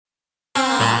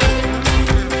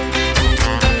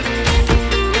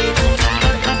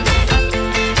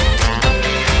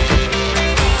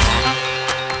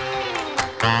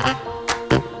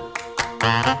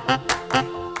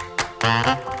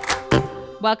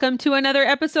Welcome to another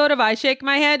episode of I Shake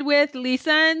My Head with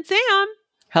Lisa and Sam.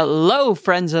 Hello,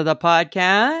 friends of the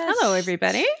podcast. Hello,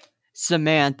 everybody.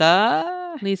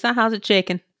 Samantha. Lisa, how's it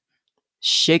shaking?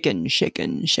 Shaken,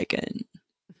 shaken, shaken.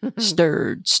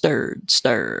 Stirred, stirred,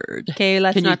 stirred. Okay,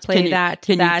 let's not play that.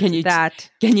 Can you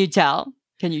tell?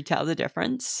 Can you tell the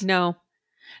difference? No.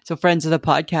 So, friends of the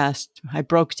podcast, I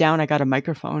broke down. I got a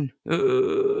microphone.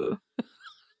 Ugh.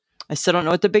 I still don't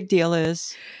know what the big deal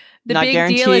is. The not big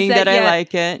guaranteeing deal is that I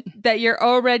like it. That your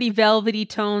already velvety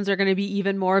tones are going to be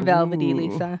even more velvety, Ooh.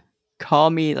 Lisa. Call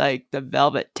me like the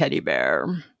velvet teddy bear.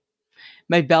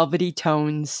 My velvety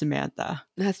tones, Samantha.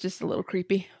 That's just a little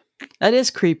creepy. That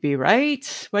is creepy,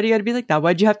 right? Why do you got to be like that?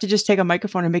 Why'd you have to just take a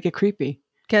microphone and make it creepy?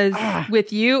 Because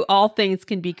with you, all things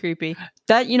can be creepy.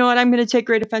 That, you know what? I'm going to take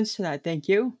great offense to that. Thank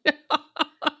you.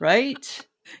 Right?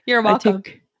 You're welcome.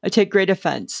 I take great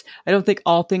offense. I don't think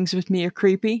all things with me are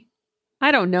creepy. I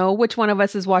don't know which one of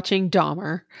us is watching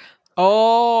Dahmer.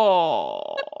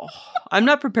 Oh, I'm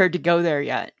not prepared to go there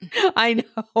yet. I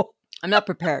know. I'm not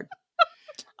prepared.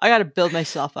 I got to build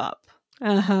myself up.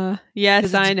 Uh-huh.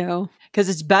 Yes, I know. Because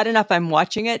it's bad enough I'm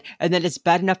watching it, and then it's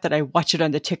bad enough that I watch it on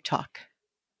the TikTok.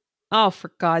 Oh,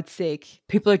 for God's sake.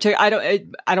 People are I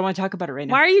don't want to talk about it right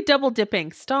now. Why are you double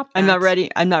dipping? Stop that. I'm not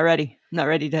ready. I'm not ready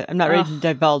to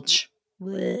divulge.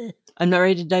 Blech. I'm not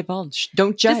ready to divulge.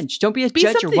 Don't judge. Don't be a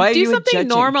judger. Why are you do something judging?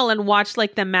 normal and watch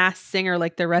like The Masked Singer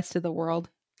like the rest of the world.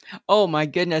 Oh my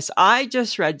goodness. I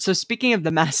just read. So speaking of The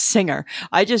Masked Singer,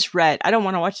 I don't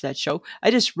want to watch that show.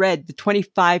 I just read the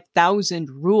 25,000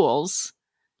 rules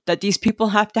that these people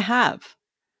have to have.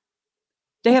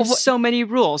 They have so many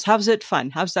rules. How's it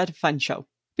fun? How's that a fun show?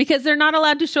 Because they're not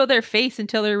allowed to show their face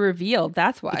until they're revealed.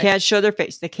 That's why. They can't show their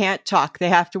face. They can't talk. They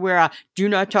have to wear a do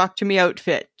not talk to me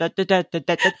outfit. Da, da, da, da,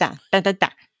 da, da, da, da, da.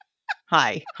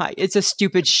 Hi. It's a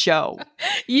stupid show.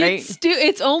 Right?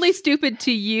 It's only stupid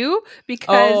to you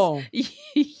because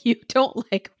you don't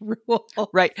like rules.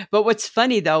 Right. But what's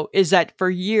funny, though, is that for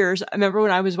years, I remember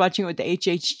when I was watching it with the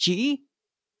HHG,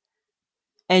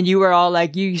 and you were all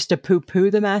like, you used to poo-poo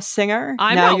The Masked Singer.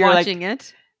 I'm not watching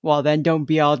it. Well, then don't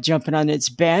be all jumping on its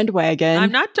bandwagon.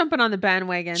 I'm not jumping on the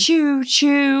bandwagon. Choo,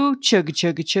 choo, chugga,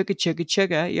 chugga, chugga, chugga,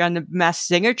 chugga. You're on the Masked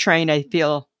Singer train, I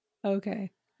feel.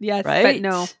 Okay. Yes, right? But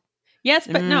no. Yes,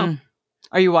 but no.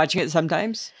 Are you watching it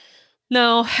sometimes?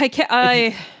 No, I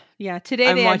can't.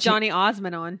 Today they had Johnny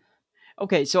Osmond on.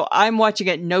 Okay, so I'm watching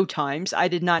it no times. I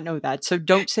did not know that. So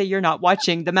don't say you're not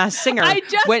watching The Masked Singer. I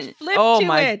just flipped to it. Oh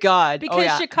my God.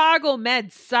 Because Chicago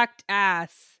Med sucked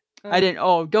ass. I didn't.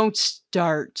 Oh, don't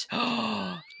start.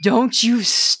 Don't you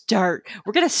start.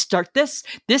 We're going to start this.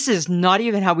 This is not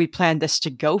even how we planned this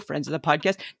to go, friends of the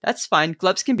podcast. That's fine.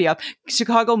 Gloves can be up.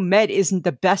 Chicago Med isn't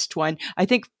the best one. I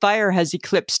think Fire has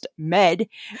eclipsed Med,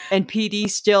 and PD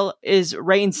still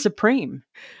reigns supreme.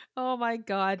 Oh my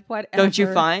God, whatever. Don't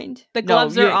you find? The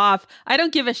gloves are off. I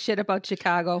don't give a shit about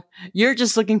Chicago. You're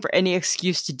just looking for any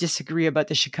excuse to disagree about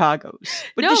the Chicagos.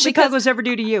 What did the Chicagos ever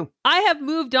do to you? I have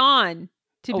moved on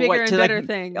to bigger and better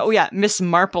things. Oh yeah, Miss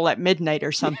Marple at midnight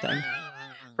or something.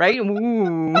 Right?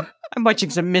 Ooh, I'm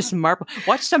watching some Miss Marple.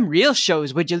 Watch some real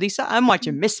shows, would you, Lisa? I'm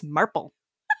watching Miss Marple.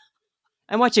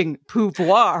 I'm watching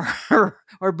Pouvoir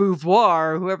or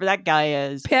Beauvoir, whoever that guy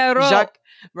is. Perrault. Jacques.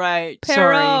 Right.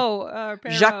 Perrault,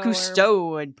 Jacques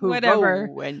Cousteau and Pouvreau whatever.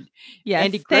 And yes.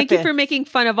 Andy Griffith. Thank you for making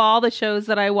fun of all the shows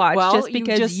that I watch just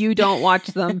because you don't watch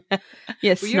them.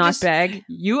 Yes, snotbag.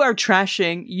 You are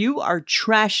trashing.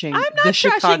 I'm not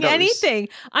trashing anything.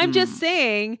 I'm just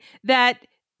saying that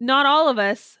not all of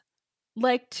us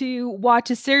like to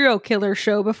watch a serial killer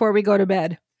show before we go to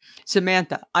bed.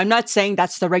 Samantha, I'm not saying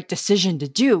that's the right decision to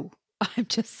do. I'm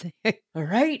just saying. All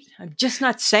right. I'm just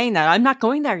not saying that. I'm not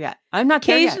going there yet. I'm not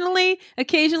there yet.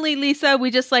 Occasionally, Lisa,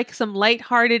 we just like some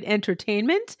lighthearted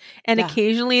entertainment. And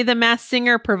occasionally the Masked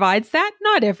Singer provides that.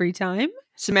 Not every time.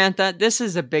 Samantha, this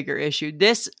is a bigger issue.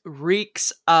 This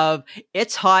reeks of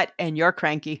it's hot and you're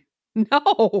cranky.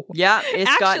 No. Yeah,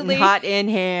 it's gotten hot in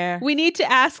here. We need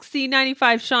to ask C95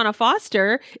 Shauna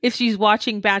Foster if she's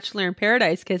watching Bachelor in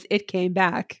Paradise because it came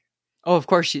back. Oh, of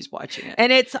course she's watching it.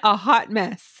 And it's a hot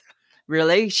mess.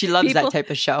 Really? She loves that type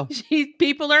of show.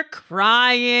 People are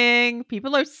crying.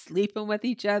 People are sleeping with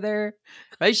each other.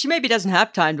 Right? She maybe doesn't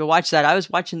have time to watch that. I was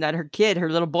watching that. Her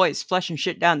little boy is flushing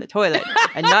shit down the toilet.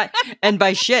 And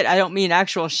by shit, I don't mean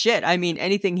actual shit. I mean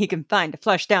anything he can find to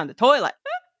flush down the toilet.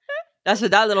 That's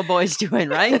what that little boy's doing,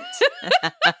 right?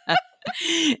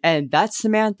 And that's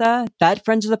Samantha. That,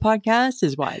 friends of the podcast,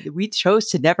 is why we chose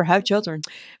to never have children.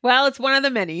 Well, it's one of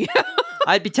the many.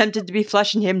 I'd be tempted to be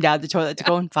flushing him down the toilet to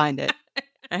go and find it.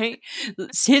 Right?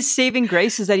 His saving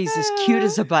grace is that he's as cute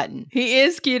as a button. He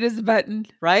is cute as a button.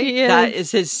 Right? That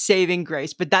is his saving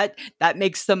grace. But that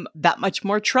makes them that much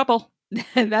more trouble.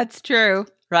 That's true.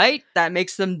 Right? That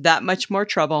makes them that much more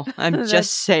trouble. I'm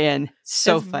just saying.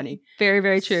 So funny. Very,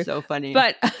 very true. So funny.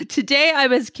 But today I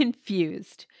was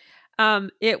confused.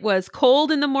 It was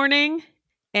cold in the morning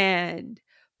and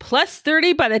plus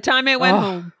 30 by the time I went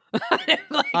home.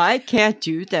 Like, I can't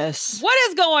do this. What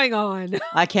is going on?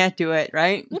 I can't do it,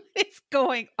 right? What is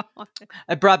going on?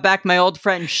 I brought back my old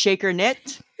friend Shaker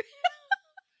Knit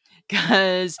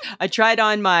because I tried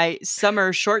on my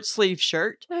summer short sleeve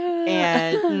shirt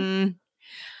and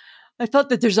I felt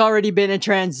that there's already been a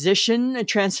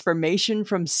transformation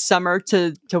from summer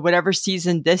to whatever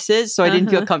season this is. So I didn't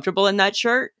feel comfortable in that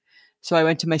shirt. So I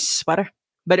went to my sweater.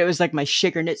 But it was like my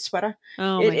Shaker Knit sweater.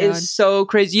 Oh, it is so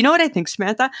crazy. You know what I think,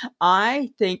 Samantha? I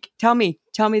think, tell me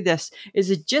this. Is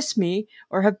it just me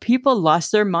or have people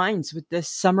lost their minds with this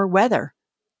summer weather?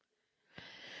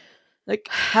 Like,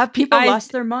 have people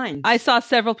lost their minds? I saw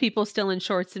several people still in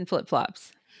shorts and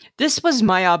flip-flops. This was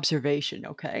my observation,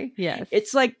 okay? Yes.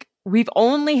 It's like we've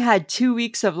only had 2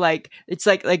 weeks of it's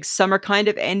like summer kind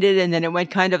of ended and then it went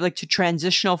kind of like to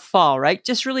transitional fall, right?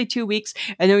 Just really 2 weeks.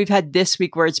 And then we've had this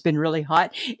week where it's been really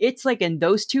hot. It's like in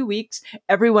those 2 weeks,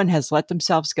 everyone has let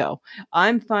themselves go.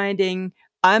 I'm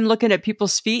looking at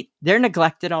people's feet. They're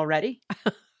neglected already.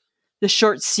 The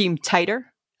shorts seem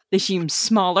tighter. They seem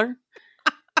smaller.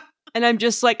 And I'm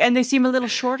just like, and they seem a little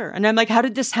shorter. And I'm like, how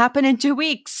did this happen in 2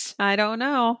 weeks? I don't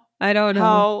know.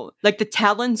 How, like the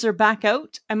talons are back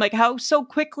out. I'm like, how so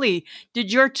quickly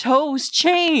did your toes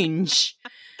change?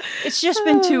 It's just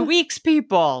been 2 weeks,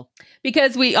 people.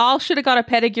 Because we all should have got a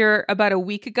pedicure about a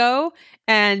week ago.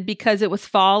 And because it was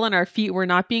fall and our feet were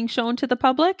not being shown to the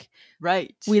public.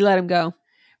 Right. We let them go.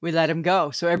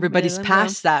 So everybody's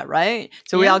past that, right?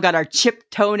 So we all got our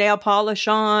chipped toenail polish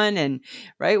on and,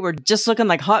 right? We're just looking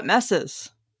like hot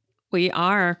messes. We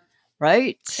are.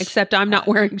 Right? Except I'm not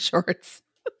wearing shorts.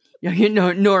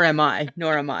 Nor am I,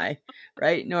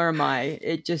 right? Nor am I.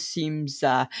 It just seemed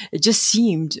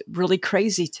really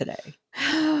crazy today.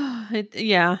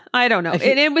 I don't know.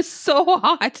 And it was so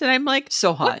hot. And I'm like,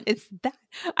 so hot. What is that?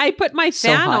 I put my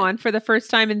fan on for the first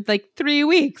time in like 3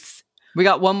 weeks. We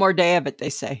got one more day of it,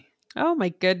 they say. Oh my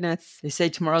goodness. They say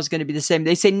tomorrow's going to be the same.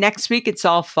 They say next week it's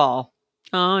all fall.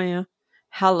 Oh yeah.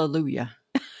 Hallelujah.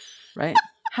 Right?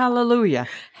 Hallelujah.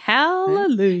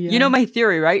 Hallelujah. You know my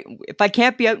theory, right? If I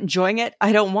can't be out enjoying it,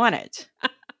 I don't want it.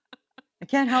 I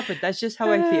can't help it. That's just how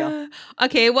I feel.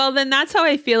 Okay, well then that's how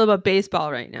I feel about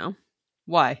baseball right now.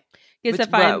 Why? Because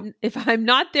if I'm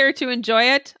not there to enjoy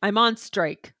it, I'm on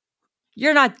strike.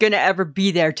 You're not going to ever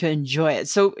be there to enjoy it.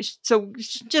 So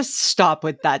just stop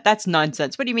with that. That's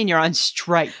nonsense. What do you mean you're on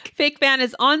strike? Fake Fan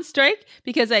is on strike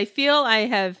because I feel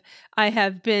I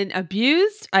have been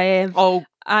abused. I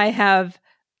have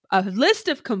a list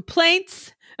of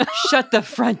complaints. Shut the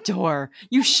front door.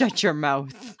 You shut your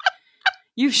mouth.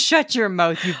 You shut your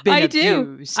mouth. You've been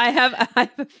abused. I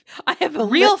have a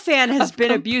real fan has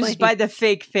been abused by the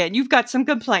fake fan. You've got some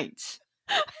complaints.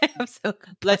 I have some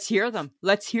complaints. Let's hear them.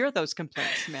 Let's hear those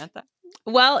complaints, Samantha.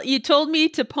 Well, you told me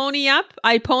to pony up.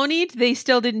 I ponied. They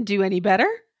still didn't do any better.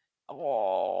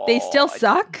 Oh, they still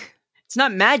suck. It's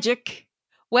not magic.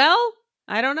 Well,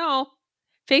 I don't know.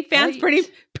 Fake Fan's pretty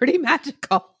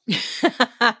magical. She's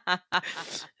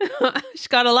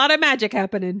got a lot of magic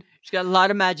happening.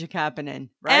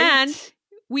 Right? And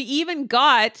we even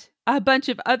got a bunch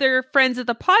of other friends of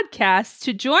the podcast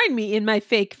to join me in my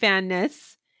fake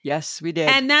fanness. Yes, we did.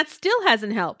 And that still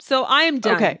hasn't helped. So I am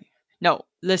done. Okay. No,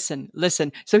 listen.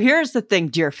 So here's the thing,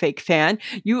 dear fake fan.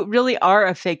 You really are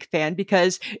a fake fan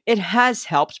because it has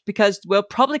helped because we'll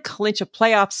probably clinch a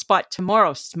playoff spot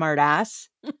tomorrow, smart ass.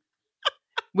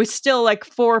 With still like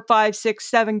 4, 5, 6,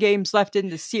 7 games left in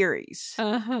the series.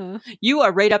 Uh-huh. You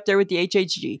are right up there with the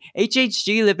HHG.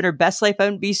 HHG living her best life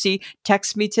out in BC.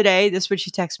 Text me today. This is what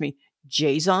she texts me.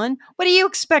 Jay's on? What do you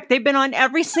expect? They've been on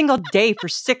every single day for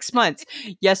 6 months.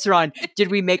 Yes, they're on. Did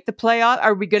we make the playoff?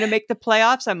 Are we going to make the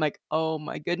playoffs? I'm like, oh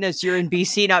my goodness, you're in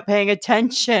BC not paying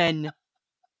attention.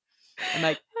 I'm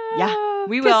like, yeah,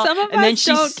 we will. Some of us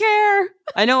don't care.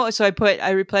 I know. So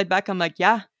I replied back. I'm like,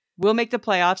 yeah, we'll make the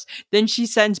playoffs. Then she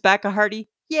sends back a hearty,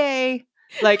 yay.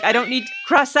 Like, I don't need to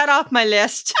cross that off my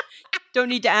list. Don't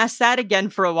need to ask that again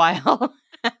for a while.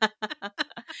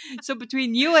 So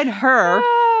between you and her,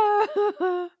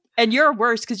 and you're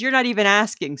worse because you're not even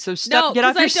asking. So get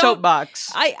off your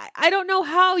soapbox. I don't know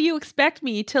how you expect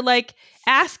me to like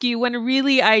ask you when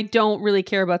really I don't really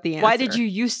care about the answer. Why did you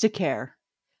used to care?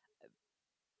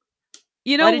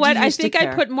 You know what? I think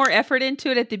I put more effort into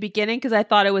it at the beginning because I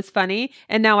thought it was funny,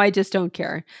 and now I just don't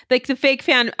care. Like the fake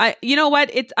fan, you know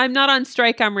what? I'm not on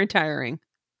strike. I'm retiring.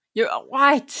 You're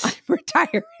what? I'm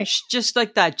retiring. Just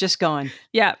like that. Just going.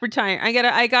 Yeah, retire.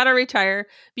 I gotta retire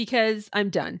because I'm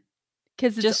done.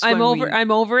 Because I'm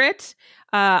over it.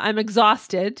 I'm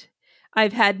exhausted.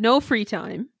 I've had no free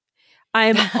time.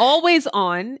 I'm always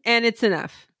on, and it's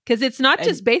enough. Because it's not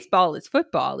just baseball, it's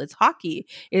football, it's hockey,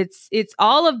 it's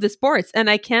all of the sports, and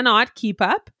I cannot keep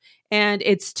up, and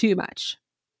it's too much.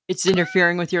 It's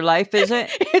interfering with your life, is it?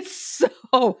 It's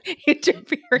so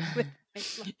interfering with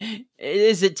my life.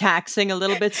 Is it taxing a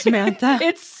little bit, Samantha?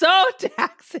 It's so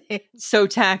taxing. So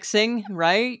taxing,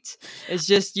 right? It's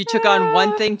just you took on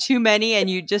one thing too many,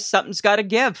 and something's got to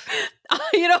give.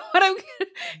 You know what?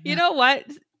 You know what?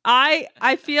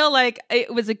 I feel like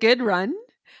it was a good run.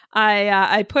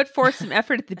 I put forth some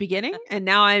effort at the beginning, and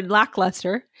now I'm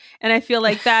lackluster, and I feel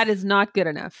like that is not good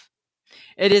enough.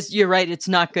 It is. You're right. It's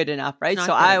not good enough, right?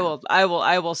 So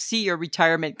I will see your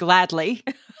retirement gladly.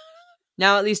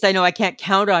 Now at least I know I can't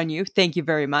count on you. Thank you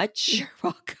very much. You're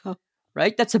welcome.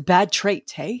 Right? That's a bad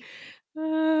trait, hey?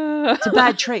 It's a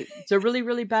bad trait. It's a really,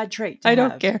 really bad trait. I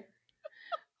don't care.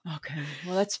 Okay,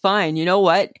 well that's fine. You know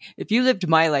what? If you lived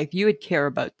my life, you would care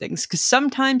about things, because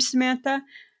sometimes, Samantha,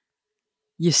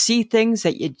 you see things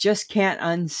that you just can't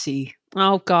unsee.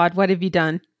 Oh, God. What have you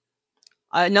done?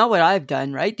 Not what I've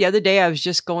done, right? The other day, I was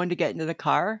just going to get into the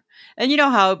car. And you know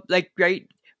how, like, right,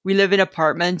 we live in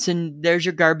apartments and there's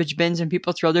your garbage bins and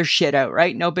people throw their shit out,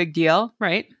 right? No big deal.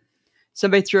 Right.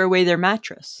 Somebody threw away their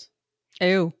mattress.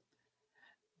 Ew.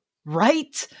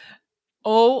 Right?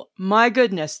 Oh, my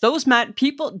goodness. Those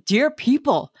dear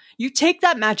people, you take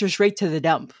that mattress right to the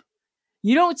dump.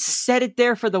 You don't set it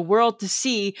there for the world to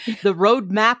see the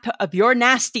roadmap of your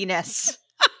nastiness.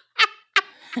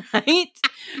 Right?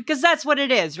 Because that's what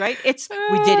it is, right? It's,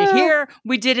 we did it here,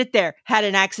 we did it there. Had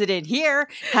an accident here,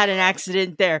 had an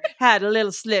accident there. Had a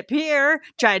little slip here,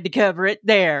 tried to cover it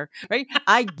there, right?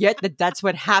 I get that that's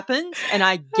what happens, and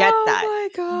I get that. Oh, my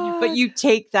God. But you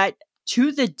take that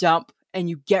to the dump and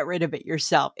you get rid of it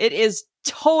yourself. It is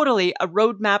totally a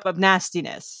roadmap of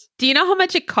nastiness. Do you know how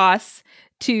much it costs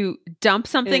to dump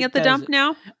something at the dump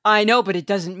now? I know, but it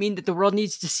doesn't mean that the world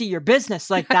needs to see your business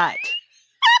like that.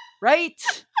 Right?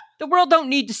 The world don't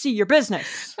need to see your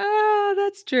business. Oh,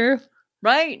 that's true.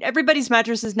 Right? Everybody's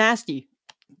mattress is nasty.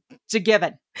 It's a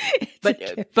given.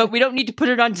 But we don't need to put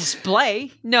it on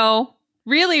display. No.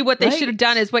 Really, what they should have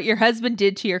done is what your husband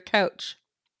did to your couch.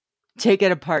 Take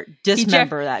it apart.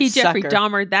 Dismember that sucker. He Jeffrey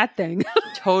Dahmered that thing.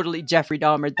 Totally Jeffrey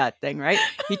Dahmered that thing, right?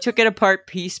 He took it apart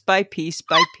piece by piece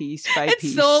by piece by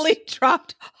piece. Slowly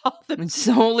dropped all the... And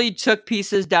slowly took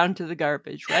pieces down to the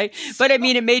garbage, right? But I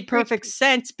mean, it made perfect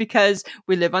sense because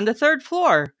we live on the 3rd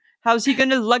floor. How's he going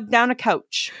to lug down a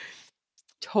couch?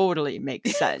 Totally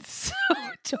makes sense.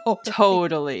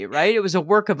 Totally, right? It was a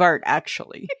work of art,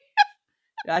 actually.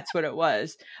 That's what it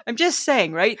was. I'm just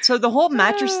saying, right? So the whole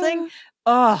mattress thing...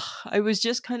 I was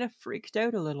just kind of freaked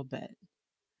out a little bit.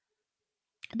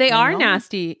 They are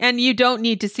nasty, and you don't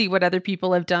need to see what other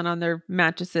people have done on their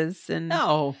mattresses. And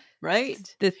no, right?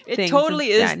 It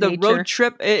totally is the nature. Road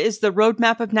trip. It is the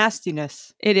roadmap of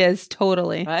nastiness. It is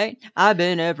totally right. I've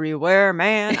been everywhere,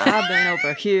 man. I've been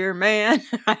over here, man.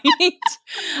 Right?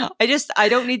 I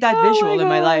don't need that visual in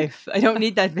my life. I don't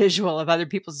need that visual of other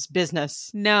people's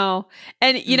business. No,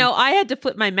 and you know, I had to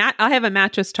flip my mat. I have a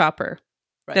mattress topper.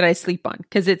 Right. That I sleep on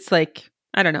because it's like,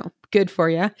 I don't know, good for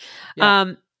you.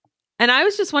 Yeah. And I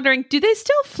was just wondering, do they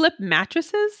still flip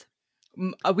mattresses?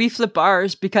 We flip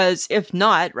ours because if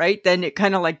not, right, then it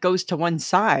kind of like goes to one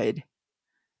side.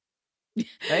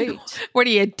 Right. What are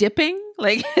you dipping?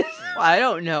 Like, well, I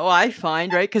don't know. I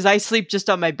find, right, because I sleep just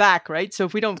on my back, right? So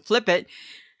if we don't flip it,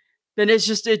 then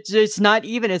it's not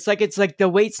even. It's like the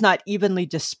weight's not evenly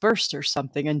dispersed or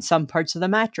something in some parts of the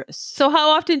mattress. So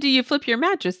how often do you flip your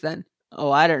mattress then? Oh,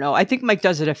 I don't know. I think Mike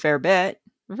does it a fair bit.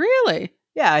 Really?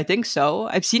 Yeah, I think so.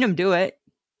 I've seen him do it.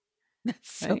 That's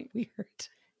so weird.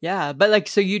 Yeah, but like,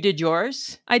 so you did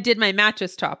yours? I did my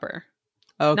mattress topper.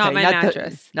 Okay, not my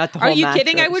mattress. Not the whole mattress. Are you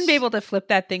kidding? I wouldn't be able to flip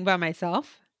that thing by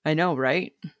myself. I know,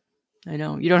 right? I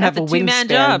know. You don't have a wingspan.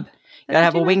 Job. You gotta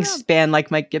have a wingspan like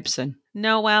Mike Gibson.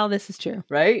 No, well, this is true.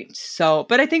 Right? So,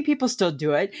 but I think people still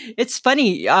do it. It's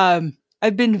funny.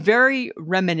 I've been very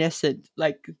reminiscent,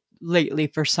 like, lately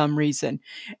for some reason.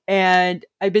 And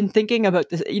I've been thinking about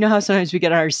this. You know how sometimes we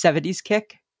get our 70s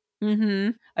kick?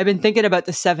 Mm-hmm. I've been thinking about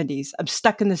the 70s. I'm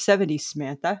stuck in the 70s,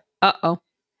 Samantha. Uh-oh.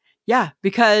 Yeah,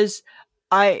 because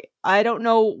I I don't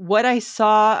know what I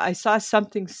saw. I saw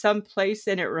something someplace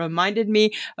and it reminded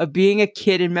me of being a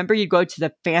kid. And remember, you'd go to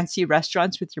the fancy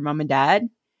restaurants with your mom and dad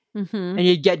and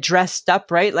you'd get dressed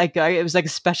up, right? Like it was like a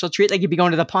special treat. Like you'd be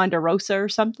going to the Ponderosa or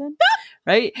something,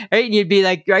 right? Right. And you'd be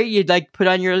like, right. You'd like put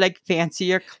on your like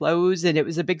fancier clothes and it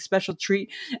was a big special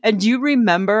treat. And do you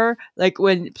remember like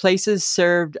when places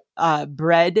served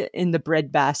bread in the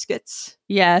bread baskets?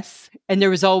 Yes. And there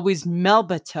was always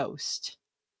Melba toast.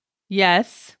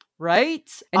 Yes.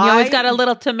 Right? And you always got a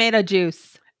little tomato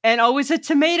juice. And always a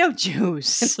tomato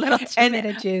juice. A little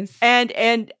tomato juice.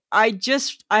 And I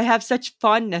have such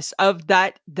fondness of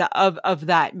that of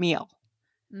that meal.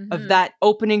 Of that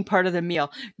opening part of the meal.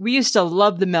 We used to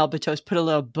love the Melba toast, put a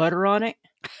little butter on it.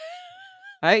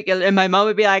 Right? And my mom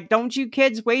would be like, "Don't you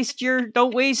kids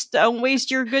don't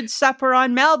waste your good supper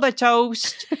on Melba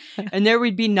toast." And there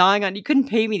we'd be gnawing on. You couldn't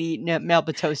pay me to eat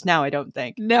Melba toast now, I don't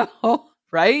think. No.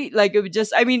 Right? Like it would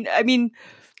just, I mean,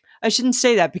 I shouldn't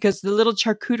say that because the little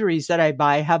charcuteries that I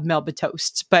buy have Melba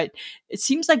toasts, but it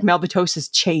seems like Melba toast has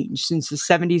changed since the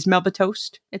 70s Melba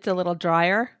toast. It's a little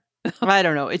drier. I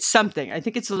don't know. It's something. I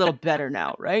think it's a little better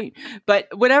now, right? But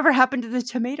whatever happened to the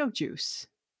tomato juice?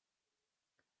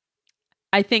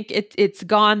 I think it's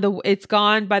gone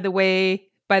by the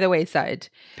wayside.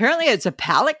 Apparently it's a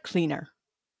palate cleaner.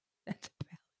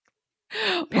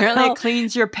 Apparently it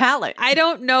cleans your palate. I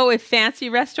don't know if fancy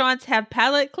restaurants have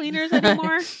palate cleaners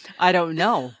anymore. I don't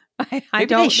know. I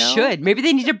don't know. Should. Maybe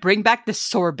they need to bring back the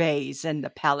sorbets and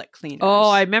the palate cleaners. Oh,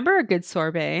 I remember a good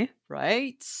sorbet.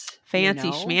 Right?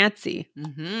 Fancy schmancy.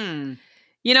 Mm-hmm.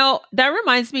 You know, that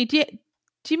reminds me, do you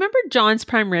remember John's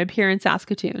Prime Rib here in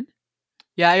Saskatoon?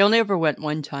 Yeah, I only ever went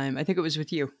one time. I think it was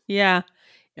with you. Yeah.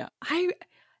 Yeah.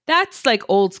 That's like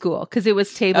old school because it was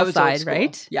tableside,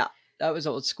 right? Yeah. That was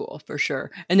old school for sure.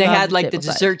 And they had like the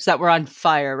desserts that were on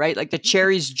fire, right? Like the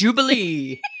cherries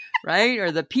Jubilee, right?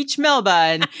 Or the peach Melba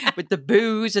and with the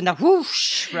booze and the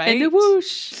whoosh, right? And the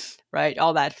whoosh. Right.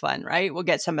 All that fun, right? We'll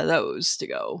get some of those to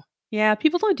go. Yeah.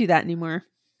 People don't do that anymore.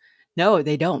 No,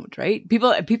 they don't, right?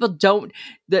 People don't,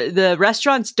 the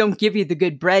restaurants don't give you the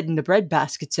good bread in the bread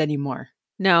baskets anymore.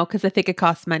 No, because I think it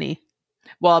costs money.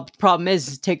 Well, the problem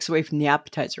is it takes away from the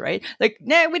appetizer, right? Like,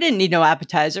 we didn't need no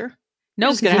appetizer. No,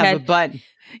 because going to have a bun.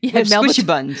 You had squishy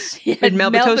buns. You had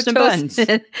Melba toast and buns.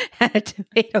 And a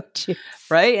tomato juice.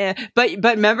 Right? But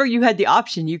remember, you had the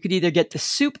option. You could either get the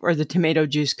soup or the tomato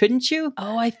juice, couldn't you?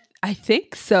 Oh, I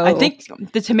think so. I think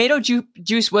the tomato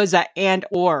juice was an and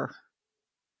or.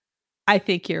 I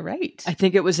think you're right. I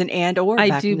think it was an and or.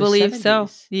 I do believe 70s. So.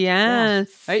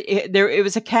 Yes. Yeah. Right? It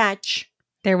was a catch.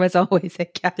 There was always a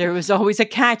catch. There was always a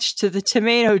catch to the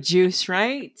tomato juice,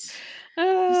 right?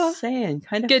 Just saying,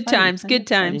 kind of good funny, times, good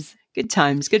times. Funny. Good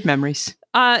times, good memories.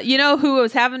 You know who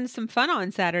was having some fun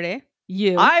on Saturday?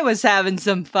 You. I was having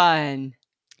some fun.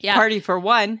 Yeah. Party for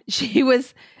one. She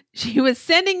was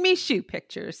sending me shoe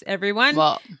pictures, everyone.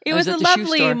 Well, it was a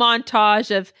lovely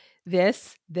montage of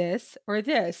this, or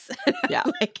this. Yeah.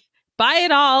 Like, buy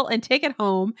it all and take it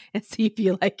home and see if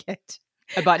you like it.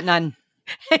 I bought none.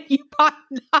 And you bought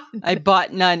none. I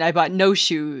bought none. I bought no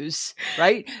shoes,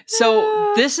 right?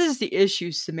 So this is the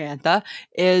issue, Samantha,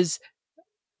 is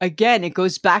again, it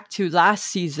goes back to last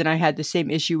season. I had the same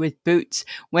issue with boots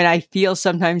when I feel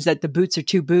sometimes that the boots are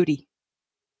too booty.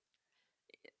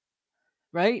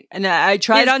 Right? And I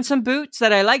tried on some boots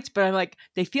that I liked, but I'm like,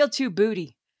 they feel too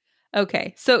booty.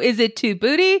 Okay. So is it too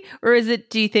booty or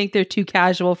do you think they're too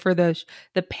casual for the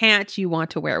pants you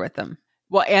want to wear with them?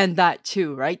 Well, and that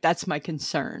too, right? That's my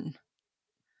concern.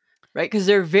 Right? Because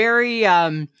they're very,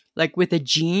 like with a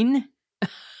jean,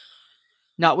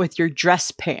 not with your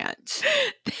dress pants.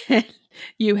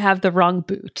 You have the wrong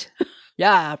boot.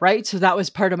 Yeah, right? So that was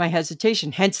part of my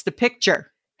hesitation. Hence the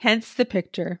picture.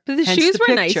 But the shoes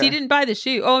were nice. You didn't buy the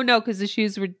shoe. Oh, no, because the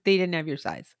shoes they didn't have your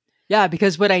size. Yeah,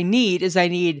 because what I need is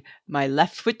my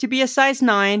left foot to be a size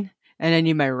 9, and I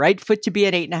need my right foot to be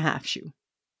an 8.5 shoe.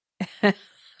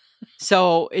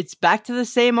 So it's back to the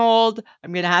same old.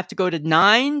 I'm going to have to go to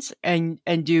 9s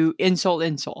and do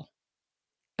insole.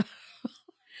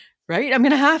 Right? I'm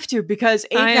going to have to because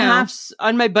 8.5s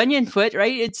on my bunion foot,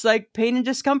 right? It's like pain and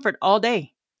discomfort all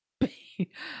day.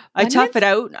 I tough it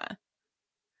out.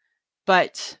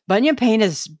 But bunion pain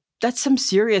that's some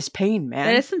serious pain, man.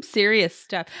 That is some serious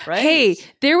stuff. Right? Hey,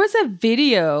 there was a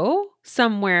video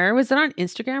somewhere. Was it on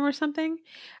Instagram or something?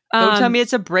 Don't tell me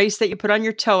it's a brace that you put on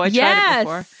your toe. I tried it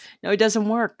before. No, it doesn't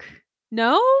work.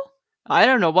 No? I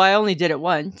don't know. Well, I only did it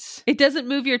once. It doesn't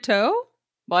move your toe?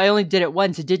 Well, I only did it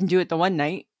once. It didn't do it the one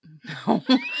night.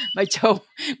 my toe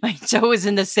was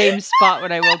in the same spot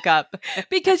when I woke up.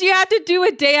 Because you have to do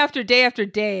it day after day after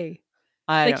day.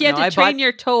 You have to train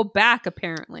your toe back,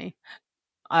 apparently.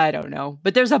 I don't know.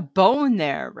 But there's a bone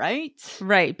there, right?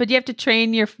 Right. But you have to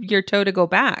train your toe to go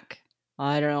back.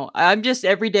 I don't know. I'm just,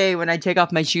 every day when I take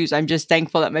off my shoes, I'm just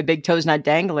thankful that my big toe's not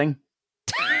dangling.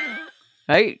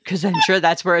 Right? Because I'm sure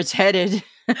that's where it's headed.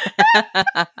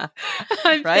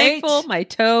 I'm thankful my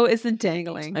toe isn't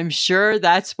dangling. I'm sure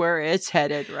that's where it's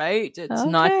headed, right? It's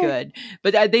not good.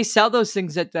 But they sell those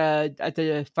things at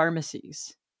the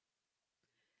pharmacies.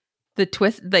 The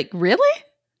twist, like, really?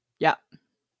 Yeah.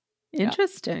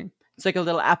 Interesting. Yeah. It's like a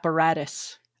little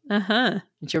apparatus. Uh-huh.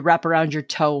 That you wrap around your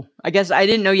toe. I guess I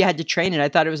didn't know you had to train it. I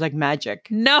thought it was like magic.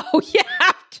 No, you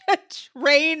have to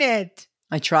train it.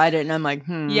 I tried it and I'm like,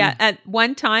 Yeah, at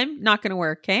one time, not going to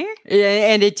work, okay?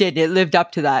 And it did. It lived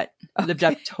up to that. Okay. Lived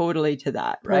up totally to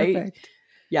that, right? Perfect.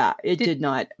 Yeah, it did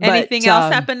not. Anything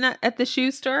else happen at the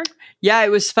shoe store? Yeah, it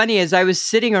was funny. As I was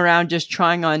sitting around just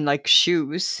trying on like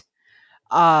shoes,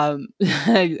 a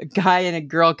guy and a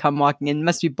girl come walking in. It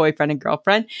must be boyfriend and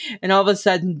girlfriend. And all of a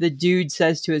sudden, the dude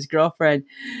says to his girlfriend,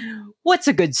 "What's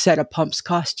a good set of pumps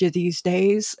cost you these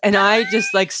days?" And I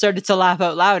just like started to laugh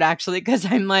out loud, actually, because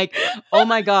I'm like, oh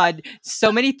my God,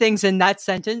 so many things in that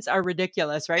sentence are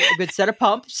ridiculous, right? A good set of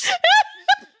pumps.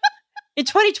 In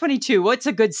 2022, what's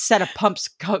a good set of pumps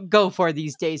go for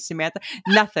these days, Samantha?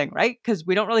 Nothing, right? Because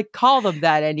we don't really call them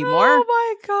that anymore. Oh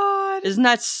my God. Isn't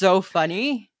that so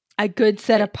funny? A good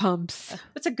set of pumps.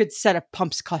 What's a good set of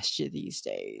pumps cost you these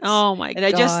days? Oh my God. And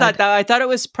I just I thought it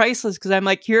was priceless because I'm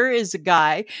like, here is a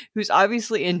guy who's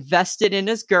obviously invested in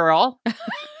his girl,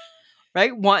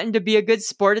 right? Wanting to be a good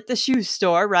sport at the shoe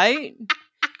store, right?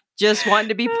 Just wanting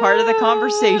to be part of the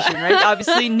conversation, right?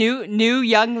 Obviously, new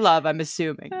young love, I'm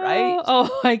assuming, right?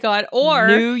 Oh my God. Or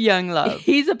new young love.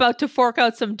 He's about to fork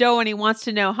out some dough and he wants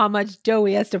to know how much dough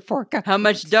he has to fork out. How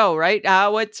much dough, right?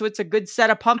 What's a good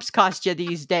set of pumps cost you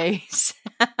these days?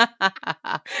 And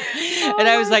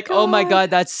I was like, oh my God,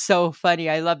 that's so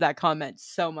funny. I love that comment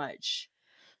so much.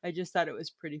 I just thought it was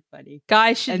pretty funny.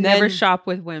 Guys should never shop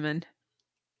with women.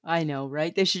 I know,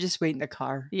 right? They should just wait in the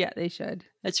car. Yeah, they should.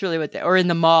 That's really what or in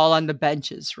the mall on the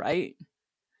benches, right?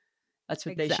 That's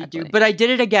what they should do. But I did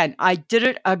it again. I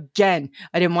didn't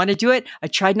want to do it. I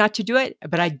tried not to do it,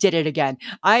 but I did it again.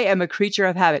 I am a creature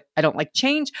of habit. I don't like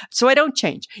change, so I don't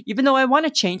change. Even though I want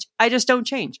to change, I just don't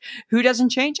change. Who doesn't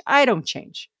change? I don't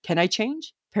change. Can I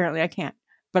change? Apparently I can't,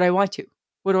 but I want to.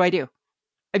 What do?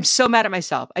 I'm so mad at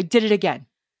myself. I did it again.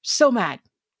 So mad.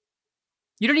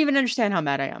 You don't even understand how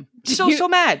mad I am. So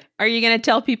mad. Are you going to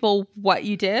tell people what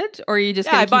you did? Or are you just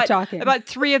going to keep talking? I bought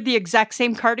 3 of the exact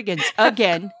same cardigans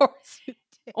again. Of course you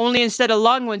did. Only instead of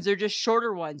long ones, they're just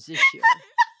shorter ones this year.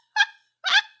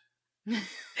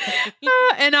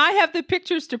 And I have the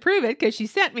pictures to prove it because she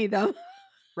sent me them.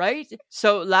 Right?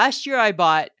 So last year I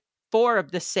bought 4 of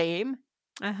the same.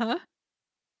 Uh-huh.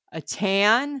 A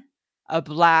tan, a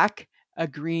black, a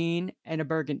green, and a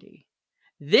burgundy.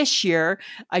 This year,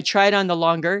 I tried on the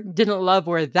longer, didn't love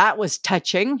where that was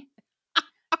touching.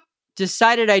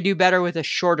 Decided I do better with a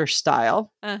shorter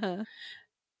style. Uh-huh.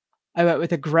 I went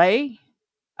with a gray,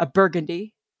 a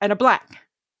burgundy, and a black.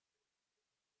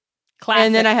 Classic.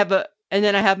 And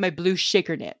then I have my blue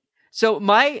shaker knit. So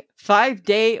my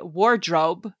 5-day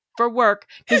wardrobe for work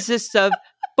consists of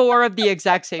 4 of the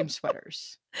exact same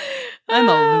sweaters. I'm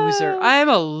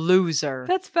a loser.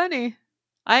 That's funny.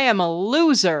 I am a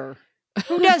loser.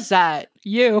 Who does that?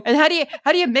 You. And how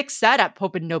do you mix that up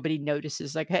hoping nobody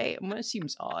notices? Like, hey, it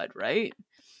seems odd, right?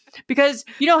 Because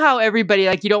you know how everybody,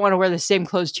 like, you don't want to wear the same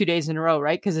clothes 2 days in a row,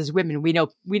 right? Because as women, we know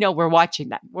we're watching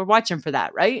that. We're watching for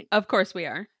that, right? Of course we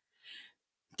are.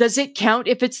 Does it count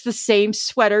if it's the same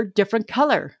sweater, different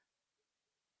color?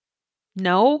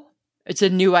 No. It's a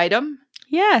new item?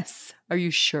 Yes. Are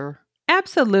you sure?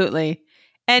 Absolutely.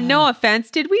 And no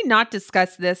offense, did we not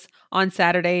discuss this on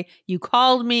Saturday? You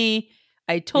called me.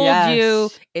 I told you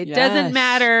it doesn't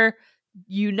matter.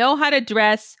 You know how to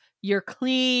dress. You're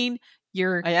clean.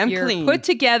 You're clean. Put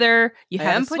together. You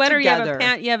have a sweater. You have a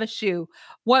pant. You have a shoe.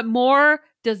 What more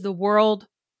does the world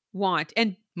want?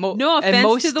 And no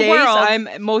offense to the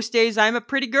world. Most days I'm a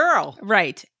pretty girl.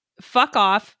 Right. Fuck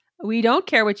off. We don't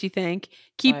care what you think.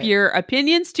 Keep your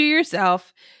opinions to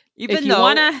yourself. If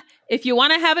you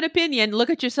want to have an opinion, look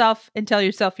at yourself and tell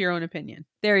yourself your own opinion.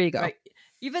 There you go. Right.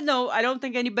 Even though I don't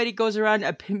think anybody goes around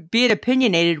being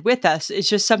opinionated with us, it's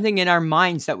just something in our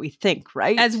minds that we think,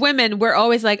 right? As women, we're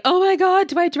always like, oh my God,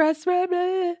 do I dress right?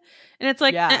 And it's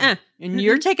like, And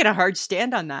you're taking a hard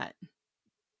stand on that.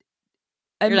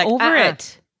 I'm like, over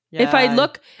it. Yeah. If I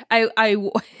look,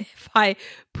 if I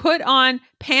put on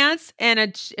pants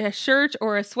and a shirt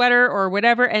or a sweater or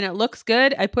whatever, and it looks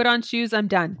good, I put on shoes, I'm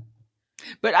done.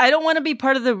 But I don't want to be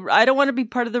part of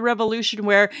the revolution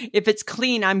where if it's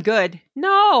clean, I'm good.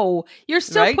 No, you're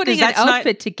still putting an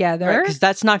outfit together. Because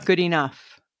that's not good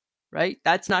enough. Right?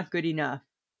 That's not good enough.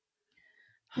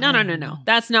 No.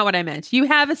 That's not what I meant. You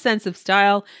have a sense of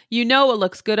style. You know what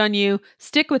looks good on you.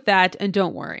 Stick with that and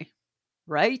don't worry.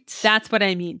 Right? That's what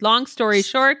I mean. Long story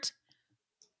short.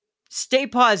 Stay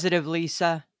positive,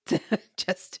 Lisa.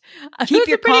 Just keep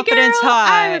your confidence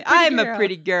high. I'm a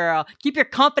pretty girl. Keep your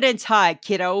confidence high,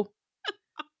 kiddo.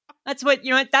 That's what,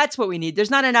 that's what we need.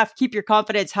 There's not enough keep your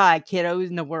confidence high, kiddos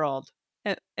in the world.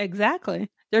 Exactly.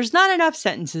 There's not enough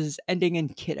sentences ending in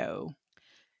kiddo.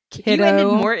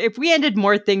 Kiddo. If we ended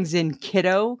more things in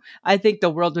kiddo, I think the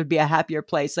world would be a happier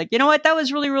place. Like, you know what? That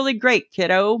was really, really great,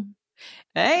 kiddo.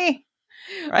 Hey,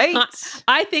 right?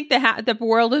 I think the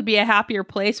world would be a happier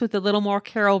place with a little more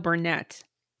Carol Burnett.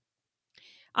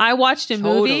 I watched a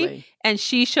movie and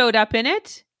she showed up in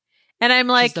it. And I'm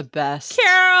like, she's the best.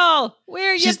 Carol,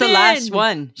 where you been? She's the last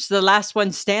one. She's the last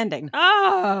one standing.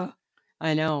 Oh.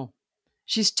 I know.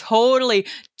 She's totally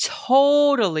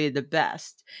the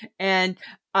best. And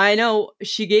I know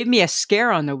she gave me a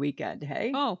scare on the weekend,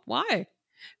 hey? Oh, why?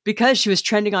 Because she was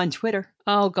trending on Twitter.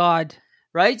 Oh, God.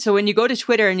 Right? So when you go to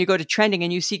Twitter and you go to trending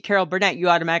and you see Carol Burnett, you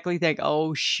automatically think,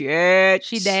 oh, shit.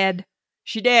 She dead.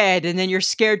 She did, and then you're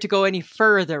scared to go any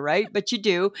further, right? But you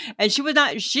do, and she's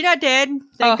not dead.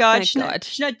 Thank God.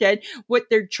 She's not dead. What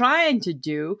they're trying to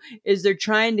do is they're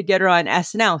trying to get her on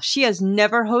SNL. She has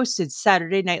never hosted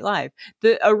Saturday Night Live.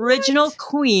 The original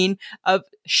queen of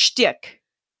shtick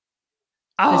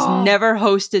has never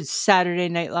hosted Saturday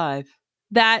Night Live.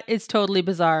 That is totally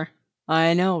bizarre.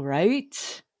 I know,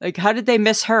 right? Like, how did they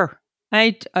miss her?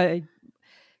 Because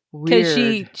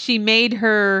she made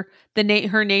her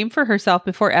name for herself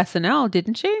before SNL,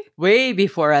 didn't she? Way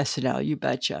before SNL, you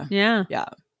betcha. Yeah.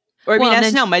 Or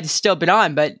SNL might have still been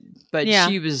on, but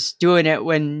she was doing it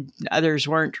when others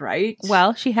weren't, right?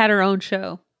 Well, she had her own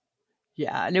show.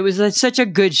 Yeah, and it was such a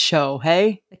good show,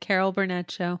 hey? The Carol Burnett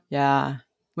Show. Yeah.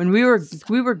 When we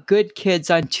were good kids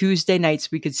on Tuesday nights,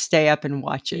 we could stay up and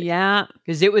watch it. Yeah.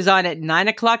 Because it was on at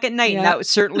 9:00 at night, and that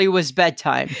certainly was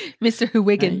bedtime. Mr.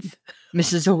 Wiggins. Right?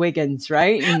 Mrs. Wiggins,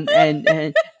 right?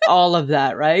 And all of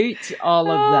that, right? All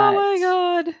of that. Oh my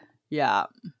God. Yeah.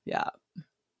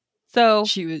 So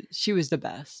she was the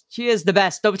best. She is the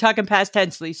best. Don't talk in past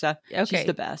tense, Lisa. Okay. She's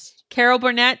the best. Carol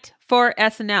Burnett for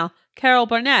SNL. Carol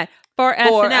Burnett for SNL.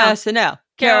 For SNL.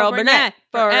 Carol Burnett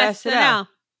for SNL.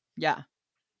 Yeah.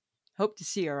 Hope to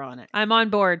see her on it. I'm on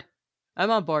board.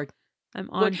 I'm on board.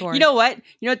 You know what?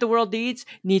 You know what the world needs?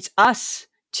 Needs us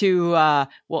to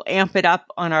we'll amp it up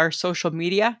on our social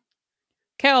media.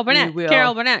 Carol Burnett.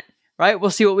 Carol Burnett. Right?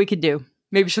 We'll see what we can do.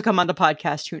 Maybe she'll come on the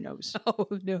podcast. Who knows? Oh,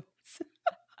 who knows?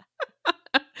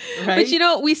 Right?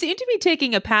 But we seem to be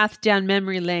taking a path down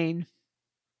memory lane.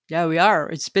 Yeah, we are.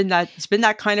 It's been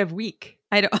that kind of week.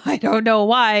 I don't know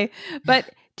why, but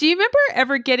do you remember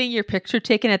ever getting your picture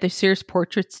taken at the Sears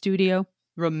Portrait Studio?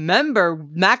 Remember,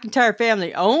 McIntyre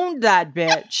family owned that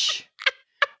bitch.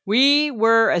 We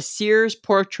were a Sears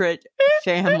Portrait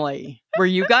family. Were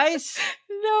you guys?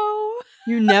 No.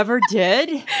 You never did?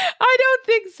 I don't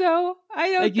think so.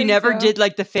 You never did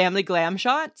like the family glam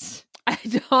shots?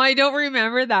 I don't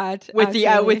remember that. With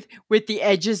the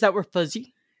edges that were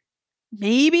fuzzy?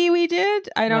 Maybe we did.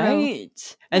 I don't know.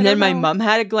 And then my mom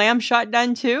had a glam shot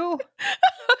done too.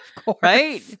 Of course.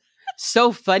 Right?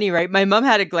 So funny, right? My mom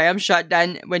had a glam shot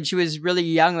done when she was really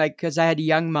young, like, because I had a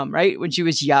young mom, right? When she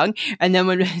was young. And then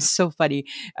it's so funny.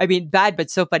 I mean, bad,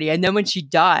 but so funny. And then when she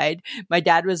died, my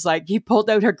dad was like, he pulled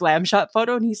out her glam shot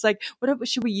photo and he's like, what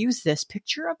should we use this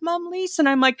picture of Mom Lise? And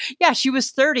I'm like, yeah, she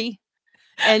was 30.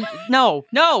 And no,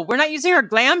 we're not using her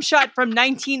glam shot from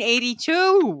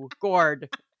 1982, Gord.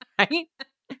 Right?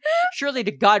 Surely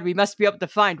to God, we must be able to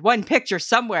find one picture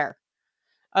somewhere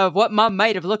of what Mom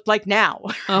might have looked like now.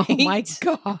 Right? Oh my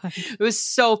God. It was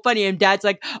so funny. And Dad's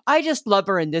like, I just love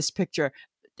her in this picture.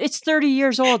 It's 30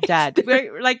 years old, Dad.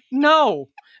 We're like, no.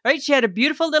 Right? She had a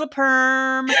beautiful little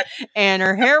perm and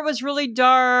her hair was really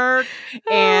dark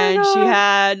and she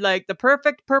had like the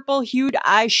perfect purple hued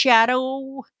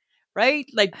eyeshadow, right?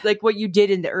 Like what you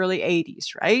did in the early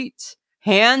 80s, right?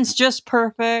 Hands just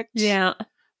perfect. Yeah.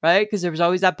 Right? Because there was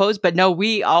always that pose. But no,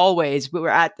 we were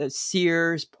at the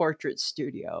Sears Portrait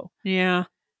Studio. Yeah.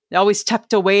 Always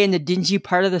tucked away in the dingy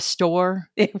part of the store.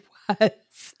 It was.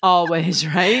 Always,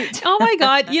 right? Oh my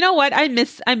God. You know what? I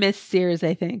miss Sears,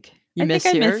 I think. I miss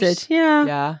Sears? I miss it. Yeah.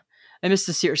 Yeah. I miss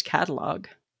the Sears catalog.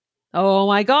 Oh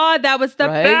my God. That was the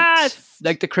best.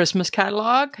 Like the Christmas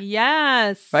catalog?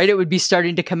 Yes. Right? It would be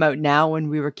starting to come out now when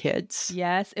we were kids.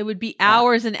 Yes. It would be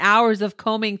hours and hours of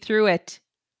combing through it.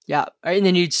 Yeah. Right. And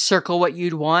then you'd circle what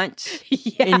you'd want in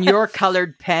Yes. your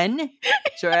colored pen.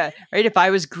 So, right. If I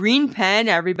was green pen,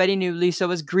 everybody knew Lisa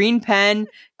was green pen.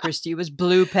 Christy was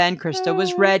blue pen. Krista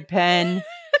was red pen.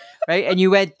 Right. And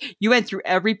you went through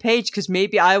every page because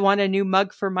maybe I want a new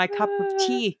mug for my cup of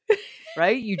tea.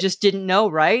 Right. You just didn't know.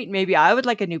 Right. Maybe I would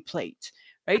like a new plate.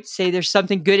 Right. Say there's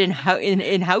something good in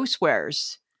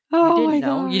housewares. Oh, you didn't my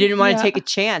know. God. You didn't want to Yeah. take a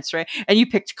chance. Right. And you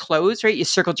picked clothes. Right. You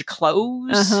circled your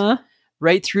clothes. Uh-huh.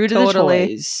 Right through to Totally. the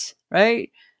toys, right?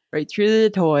 Right through to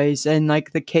the toys and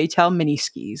like the K-Tel mini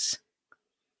skis.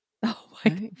 Oh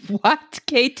my! Right? What?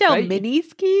 K-Tel Right? mini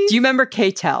skis? Do you remember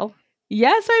K-Tel?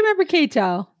 Yes, I remember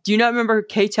K-Tel. Do you not remember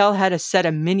K-Tel had a set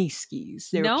of mini skis?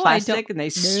 They No, were I plastic don't. and they No.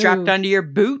 strapped onto your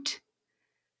boot.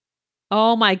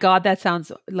 Oh my God, that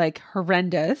sounds like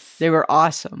horrendous. They were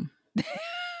awesome.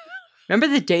 Remember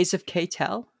the days of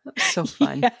K-Tel? That was so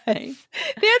fun. Yes. Right?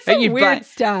 They had Right, some you'd weird buy-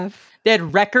 stuff. They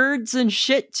had records and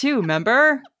shit too,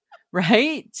 remember?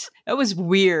 Right? That was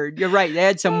weird. You're right. They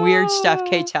had some weird stuff, Oh.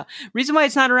 K-Tel. Reason why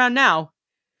it's not around now.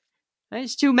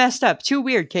 It's too messed up. Too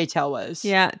weird, K-Tel was.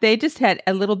 Yeah, they just had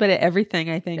a little bit of everything,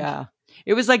 I think. Yeah.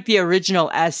 It was like the original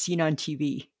As Seen on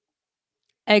TV.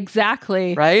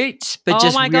 Exactly. Right? But oh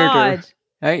just my weirder. God.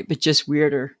 Right? But just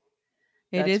weirder.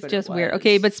 It That's is what just it weird. was.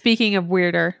 Okay, but speaking of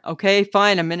weirder. Okay,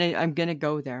 fine. I'm gonna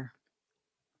go there.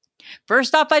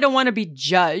 First off, I don't want to be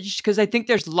judged because I think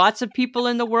there's lots of people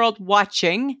in the world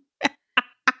watching.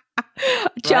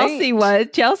 Chelsea's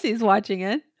watching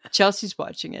it. Chelsea's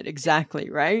watching it. Exactly,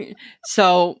 right?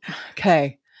 So,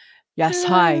 okay. Yes,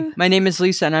 hi. My name is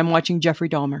Lisa and I'm watching Jeffrey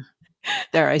Dahmer.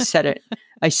 There, I said it.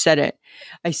 I said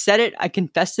it. I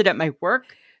confessed it at my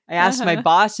work. I asked my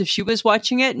boss if she was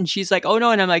watching it and she's like, oh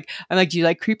no. And I'm like, do you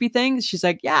like creepy things? She's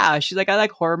like, yeah. She's like, I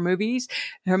like horror movies.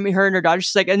 Her and her daughter,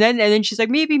 she's like, and then she's like,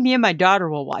 maybe me and my daughter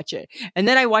will watch it. And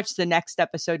then I watched the next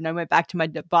episode and I went back to my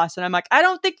boss and I'm like, I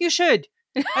don't think you should.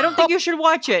 I don't think you should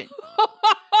watch it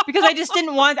because I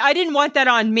didn't want that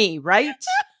on me. Right.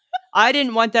 I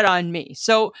didn't want that on me.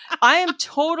 So I am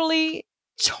totally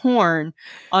torn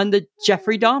on the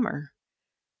Jeffrey Dahmer.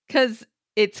 Because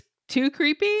it's too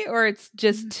creepy or it's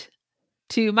just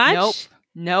too much?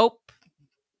 Nope.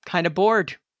 Kind of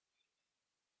bored.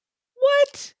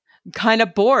 What? Kind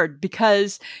of bored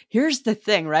because here's the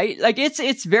thing, right? Like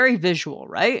it's very visual,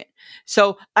 right?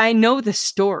 So I know the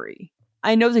story.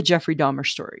 I know the Jeffrey Dahmer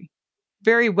story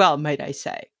very well, might I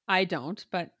say. I don't,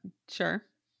 but sure.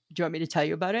 Do you want me to tell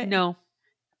you about it? No.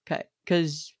 Okay.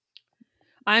 Because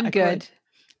I'm good.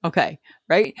 Okay.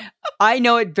 Right. I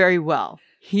know it very well.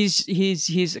 He's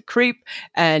a creep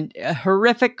and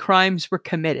horrific crimes were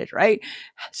committed, right?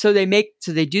 So they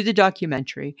do the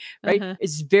documentary, right? Uh-huh.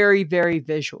 It's very, very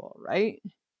visual, right?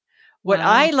 What Wow.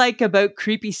 I like about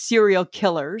creepy serial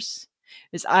killers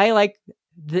is I like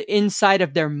the inside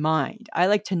of their mind. I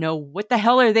like to know what the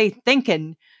hell are they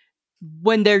thinking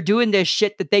when they're doing this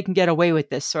shit that they can get away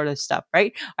with this sort of stuff,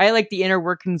 right? I like the inner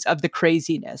workings of the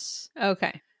craziness.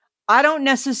 Okay. I don't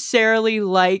necessarily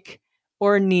like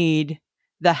or need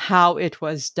the how it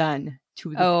was done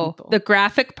to the people. The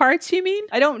graphic parts, you mean?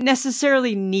 I don't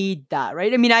necessarily need that,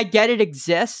 right? I mean, I get it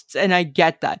exists and I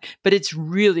get that, but it's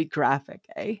really graphic,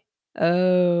 eh?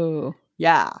 Oh.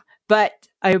 Yeah. But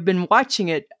I've been watching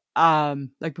it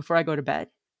like before I go to bed.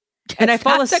 And I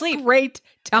fall asleep. A great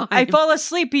time. I fall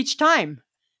asleep each time.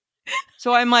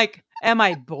 So I'm like, am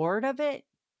I bored of it?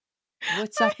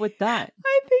 What's up with that?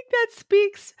 I think that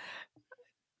speaks.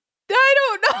 I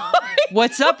don't know.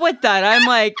 What's up with that? I'm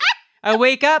like, I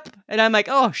wake up and I'm like,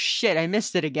 oh shit, I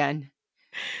missed it again.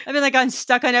 I've been like, I'm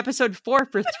stuck on episode 4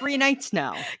 for 3 nights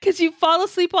now. Because you fall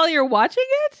asleep while you're watching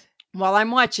it? While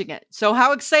I'm watching it. So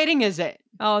how exciting is it?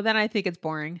 Oh, then I think it's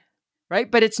boring. Right?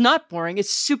 But it's not boring. It's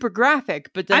super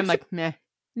graphic. But then I'm like, meh.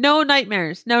 No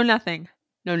nightmares. No nothing.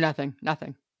 No, nothing.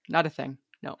 Nothing. Not a thing.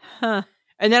 No. Huh.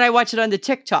 And then I watch it on the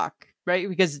TikTok, right?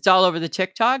 Because it's all over the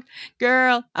TikTok.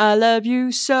 Girl, I love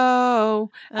you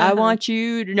so. I want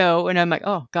you to know. And I'm like,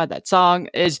 oh God, that song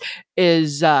is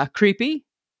creepy.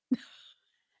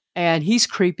 And he's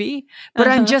creepy. But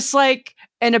I'm just like,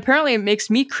 and apparently it makes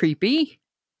me creepy.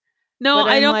 No,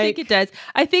 I don't think it does.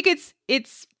 I think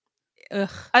it's ugh.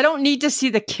 I don't need to see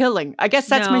the killing. I guess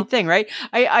that's my thing, right?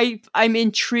 I'm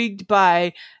intrigued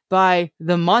by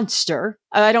the monster.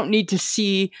 I don't need to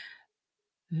see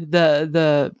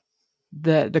the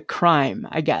crime,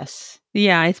 I guess.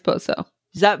 Yeah, I suppose so.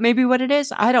 Is that maybe what it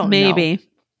is? I don't know. Maybe.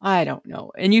 I don't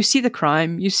know. And you see the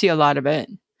crime. You see a lot of it.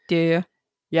 Do you?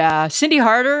 Yeah. Cindy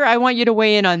Harder, I want you to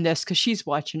weigh in on this because she's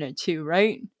watching it too,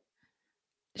 right?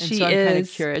 And so I'm kind of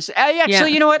curious.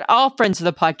 Actually, you know what? All friends of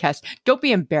the podcast, don't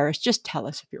be embarrassed. Just tell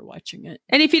us if you're watching it.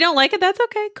 And if you don't like it, that's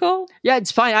okay. Cool. Yeah,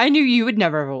 it's fine. I knew you would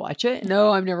never ever watch it.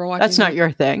 No, I'm never watching That's not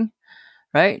your thing,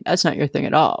 right? That's not your thing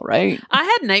at all, right? I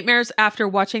had nightmares after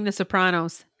watching The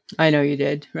Sopranos. I know you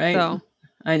did, right? So.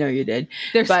 I know you did.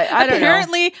 There's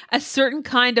apparently a certain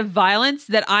kind of violence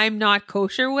that I'm not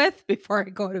kosher with before I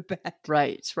go to bed.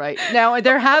 Right. Now,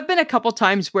 there have been a couple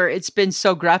times where it's been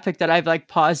so graphic that I've like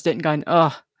paused it and gone,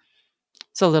 oh,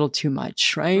 it's a little too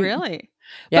much, right? Really?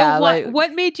 Yeah. But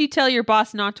what made you tell your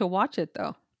boss not to watch it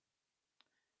though?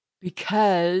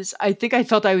 Because I think I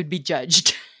felt I would be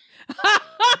judged. I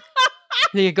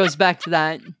think it goes back to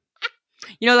that.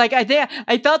 You know, like I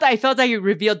felt I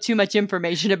revealed too much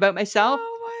information about myself.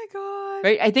 Oh my God.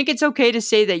 Right? I think it's okay to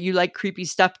say that you like creepy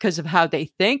stuff because of how they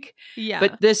think. Yeah.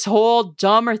 But this whole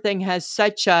Dahmer thing has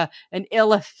such an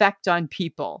ill effect on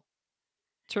people.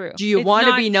 True. Do you want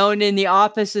to be known in the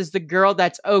office as the girl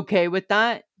that's okay with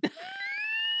that?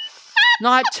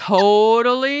 Not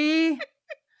totally.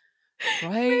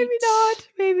 Right?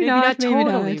 Maybe not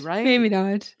totally, right? Maybe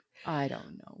not. I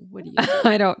don't know. What do you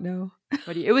I don't know.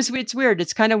 It's weird.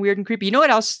 It's kind of weird and creepy. You know what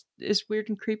else is weird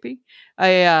and creepy?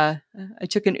 I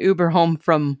took an Uber home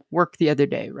from work the other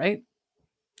day, right?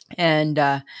 And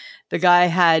the guy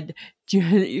had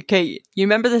you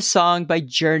remember the song by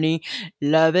Journey,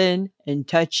 Lovin' and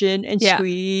Touching and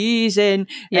Squeezing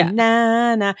and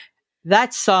na.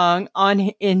 That song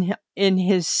in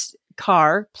his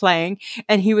car playing,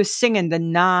 and he was singing the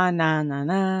na na na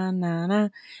na na na,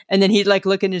 and then he'd like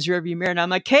look in his rearview mirror, and I'm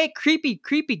like, hey,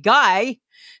 creepy guy,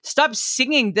 stop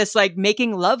singing this like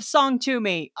making love song to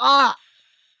me. Hi,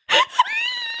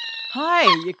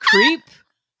 you creep.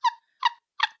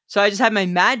 So I just had my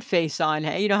mad face on.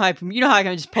 Hey, you know how I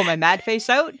can just pull my mad face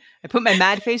out? I put my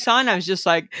mad face on. I was just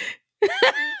like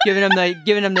giving him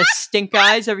the stink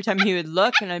eyes every time he would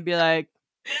look, and I'd be like,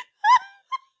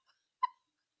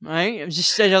 right? It was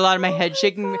just a lot of my head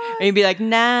shaking. And he'd be like,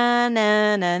 na,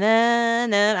 na, na, na,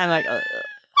 na. I'm like,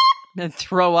 and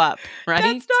throw up, right?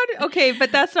 That's not, okay,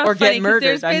 but that's not or funny. Get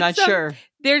murdered. I'm not sure.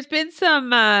 There's been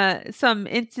some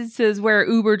instances where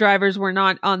Uber drivers were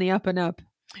not on the up and up.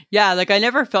 Yeah, like I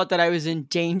never felt that I was in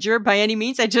danger by any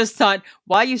means. I just thought,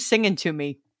 why are you singing to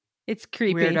me? It's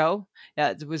creepy. Weirdo. Yeah,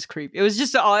 it was creepy. It was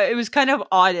just it was kind of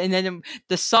odd. And then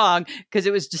the song, because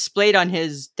it was displayed on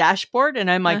his dashboard,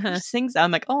 and I'm like, who sings?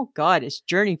 I'm like, oh God, it's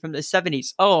Journey from the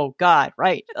 70s. Oh God,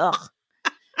 right. Ugh.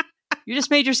 You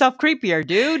just made yourself creepier,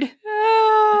 dude.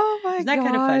 Oh my God. Isn't that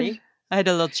kind of funny? I had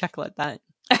a little chuckle at that.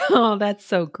 Oh, that's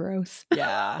so gross.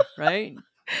 Yeah, right?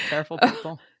 Careful,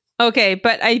 people. Okay,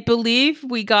 but I believe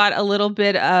we got a little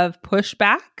bit of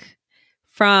pushback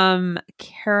from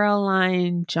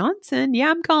Caroline Johnson.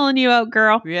 Yeah, I'm calling you out,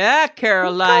 girl. Yeah,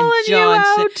 Caroline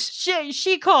Johnson.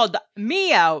 She called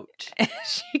me out.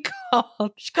 She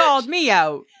called me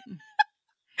out.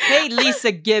 Hey,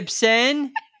 Lisa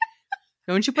Gibson.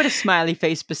 Don't you put a smiley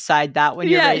face beside that when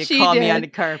you're ready to call me on the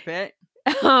carpet?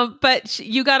 But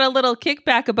you got a little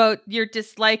kickback about your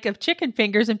dislike of chicken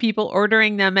fingers and people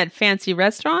ordering them at fancy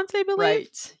restaurants, I believe.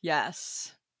 Right.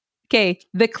 Yes. Okay.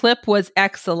 The clip was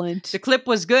excellent. The clip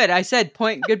was good. I said,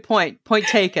 good point. Point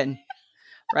taken.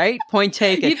 Right? Point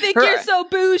taken. You think you're so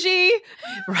bougie?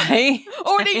 Right?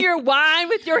 Ordering your wine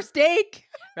with your steak?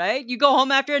 Right? You go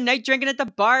home after a night drinking at the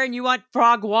bar and you want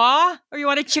frogwa, or you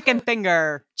want a chicken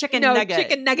finger? Nugget.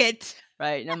 Chicken nugget.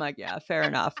 Right. And I'm like, yeah, fair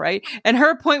enough. Right. And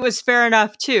her point was fair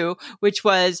enough too, which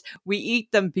was we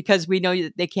eat them because we know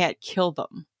that they can't kill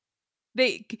them.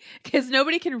 Because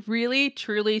nobody can really,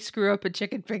 truly screw up a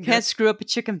chicken finger. Can't screw up a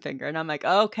chicken finger. And I'm like,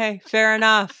 okay, fair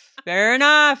enough. Fair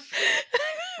enough.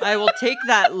 I will take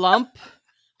that lump.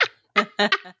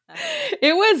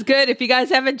 It was good. If you guys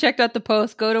haven't checked out the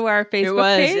post, go to our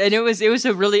Facebook page. And it was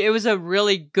a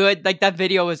really good, like that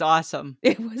video was awesome.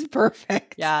 It was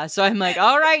perfect. Yeah. So I'm like,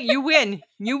 all right, you win.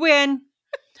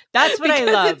 That's what I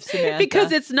love, Samantha.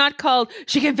 Because it's not called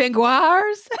chicken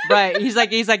fingers. Right. He's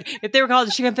like, if they were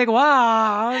called chicken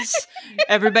fingers,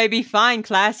 everybody be fine.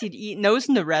 Classy eating those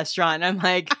in the restaurant. And I'm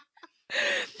like,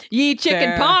 you eat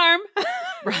chicken parm.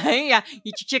 Right? Yeah.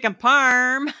 Eat your chicken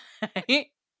parm.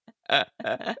 I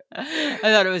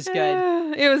thought it was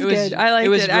good. It was good. I liked it.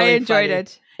 Really I enjoyed funny.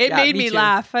 It. It made me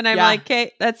laugh. And I'm like,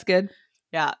 okay, that's good.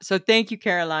 Yeah. So thank you,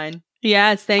 Caroline.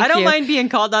 Yes, thank you. I don't mind being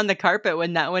called on the carpet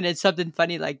when it's something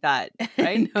funny like that.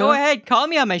 Right? No. Go ahead, call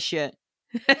me on my shit.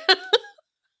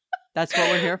 That's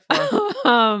what we're here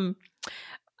for.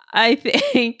 I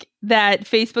think that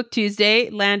Facebook Tuesday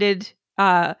landed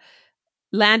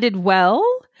well.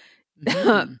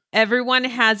 Everyone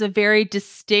has a very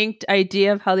distinct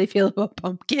idea of how they feel about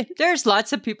pumpkin. There's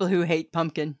lots of people who hate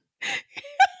pumpkin.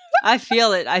 I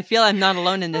feel it. I feel I'm not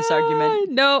alone in this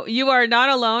argument. No, you are not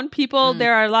alone.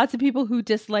 There are lots of people who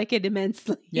dislike it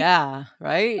immensely. Yeah,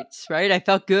 right. I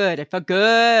felt good.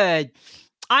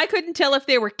 I couldn't tell if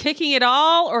they were kicking it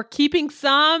all or keeping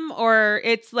some, or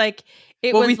it's like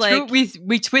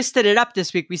we twisted it up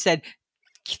this week. We said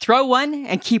throw one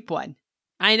and keep one.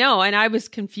 I know, and I was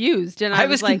confused, and I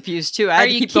was confused too. Are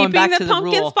you keeping the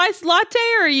pumpkin spice latte,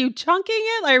 or are you chunking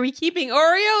it? Are we keeping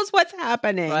Oreos? What's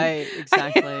happening? Right,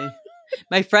 exactly.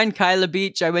 My friend Kyla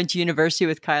Beach, I went to university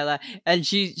with Kyla, and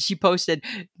she posted,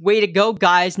 "Way to go,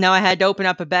 guys! Now I had to open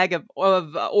up a bag of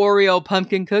Oreo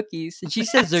pumpkin cookies," and she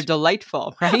says they're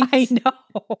delightful. Right? I know.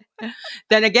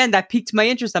 Then again, that piqued my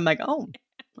interest. I'm like, oh,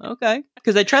 okay,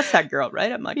 because I trust that girl,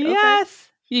 right? I'm like, okay. Yes,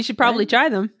 you should probably try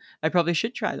them. I probably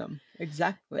should try them.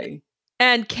 Exactly.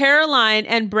 And Caroline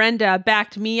and Brenda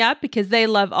backed me up because they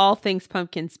love all things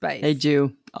pumpkin spice. They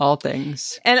do all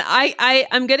things, and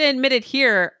I'm going to admit it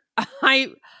here.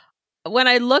 When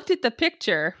I looked at the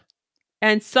picture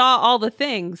and saw all the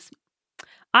things,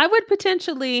 I would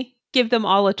potentially give them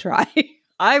all a try.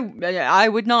 I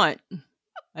would not.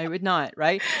 I would not.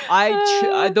 Right.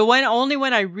 The only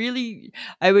one I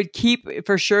would keep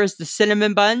for sure is the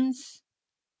cinnamon buns.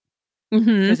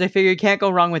 Because I figure you can't go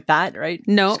wrong with that, right?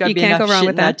 No, you can't go wrong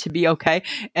with that to be okay.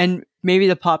 And maybe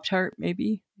the Pop-Tart,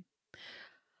 maybe.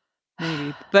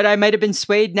 But I might have been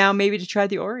swayed now maybe to try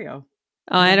the Oreo.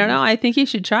 Oh, I don't know. I think you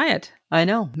should try it. I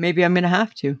know. Maybe I'm going to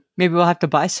have to. Maybe we'll have to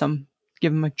buy some.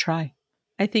 Give them a try.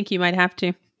 I think you might have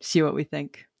to. See what we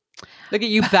think. Look at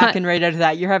you backing right out of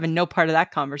that. You're having no part of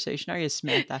that conversation, are you,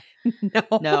 Samantha?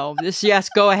 No. Yes,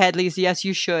 go ahead, Lisa. Yes,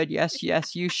 you should. Yes,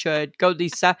 you should. Go,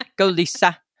 Lisa. Go,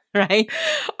 Lisa. Right?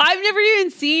 I've never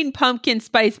even seen pumpkin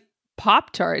spice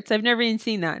Pop-Tarts. I've never even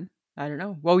seen that. I don't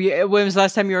know. Well, when was the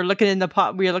last time you were looking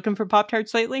were you looking for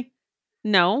Pop-Tarts lately?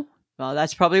 No. Well,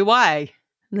 that's probably why.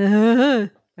 I'm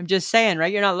just saying,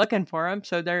 right? You're not looking for them,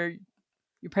 so you're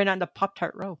probably not in the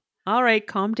Pop-Tart row. All right,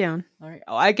 calm down. All right.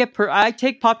 Oh, I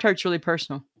take Pop-Tarts really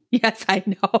personal. Yes, I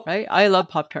know. Right? I love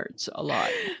Pop-Tarts a lot.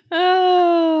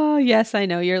 Oh, yes, I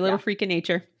know. You're a little freak of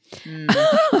nature.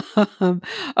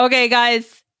 Okay,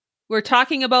 guys. We're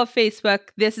talking about Facebook.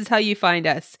 This is how you find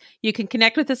us. You can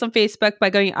connect with us on Facebook by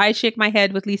going I Shake My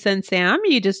Head with Lisa and Sam.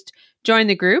 You just join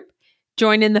the group,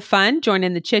 join in the fun, join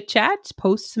in the chit chat,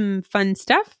 post some fun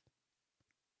stuff.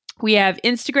 We have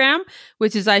Instagram,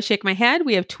 which is I Shake My Head.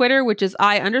 We have Twitter, which is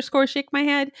I_Shake My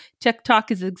Head.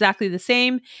 TikTok is exactly the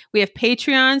same. We have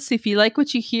Patreon. So if you like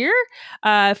what you hear,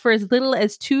 for as little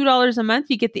as $2 a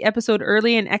month, you get the episode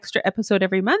early, an extra episode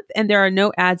every month. And there are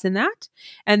no ads in that.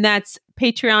 And that's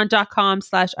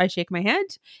patreon.com/I Shake My Head.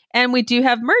 And we do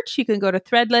have merch. You can go to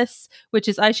Threadless, which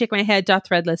is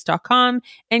ishakemyhead.threadless.com,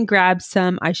 and grab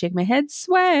some I Shake My Head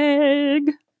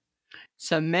swag.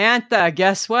 Samantha,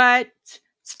 guess what?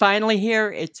 It's finally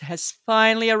here. It has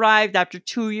finally arrived after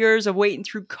 2 years of waiting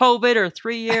through COVID, or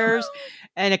 3 years,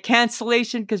 and a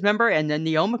cancellation because remember, and then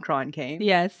the Omicron came.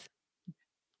 Yes.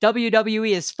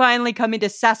 WWE is finally coming to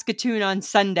Saskatoon on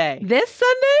Sunday. This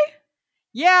Sunday?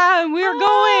 Yeah, and we're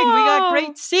going. We got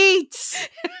great seats.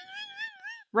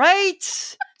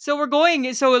 Right? So we're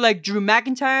going. So like Drew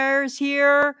McIntyre's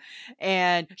here,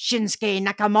 and Shinsuke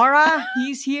Nakamura,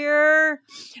 he's here,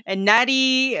 and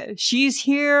Natty, she's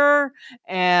here,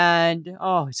 and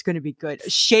it's going to be good.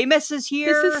 Sheamus is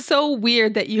here. This is so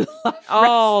weird that you love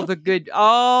all the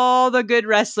good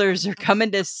wrestlers are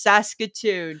coming to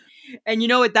Saskatoon, and you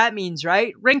know what that means,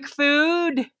 right? Rink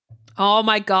food. Oh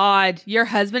my God, your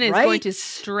husband is going to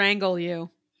strangle you.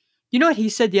 You know what he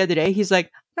said the other day? He's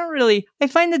like, I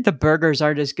find that the burgers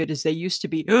aren't as good as they used to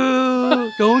be.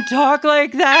 Don't talk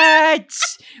like that.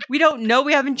 We don't know.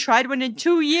 We haven't tried one in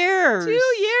 2 years. 2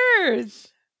 years.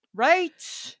 Right?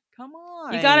 Come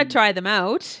on. You got to try them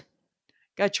out.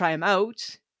 Got to try them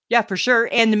out. Yeah, for sure.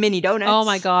 And the mini donuts. Oh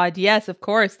my God. Yes, of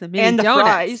course. The mini donuts. And the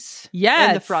fries. Yes.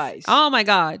 And the fries. Oh my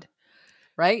God.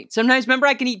 Right? Sometimes, remember,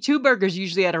 I can eat 2 burgers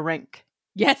usually at a rink.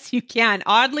 Yes, you can.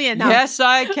 Oddly enough. Yes,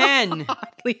 I can.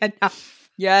 Oddly enough.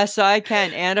 Yes, I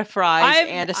can. And a fries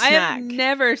and a snack. I've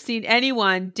never seen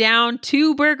anyone down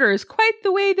 2 burgers quite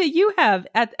the way that you have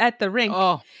at the rink.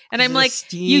 Oh, and I'm like,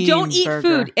 you don't eat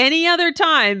food any other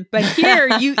time, but here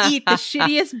you eat the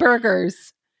shittiest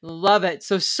burgers. Love it.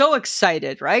 So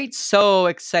excited, right? So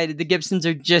excited. The Gibsons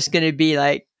are just going to be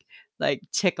like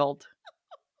tickled.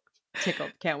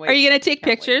 Tickled. Can't wait. Are you going to take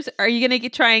pictures? Wait. Are you going to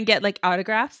try and get like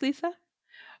autographs, Lisa?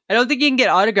 I don't think you can get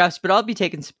autographs, but I'll be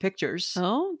taking some pictures.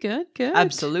 Oh, good.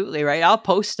 Absolutely, right? I'll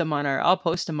post them on our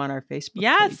Facebook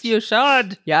Yes, page. you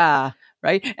should. Yeah,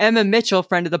 right? Emma Mitchell,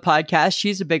 friend of the podcast,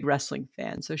 she's a big wrestling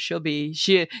fan, so she'll be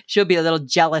a little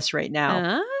jealous right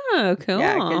now. Oh, cool.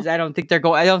 Yeah, because I don't think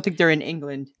they're in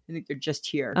England. I think they're just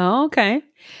here. Oh, okay.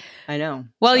 I know.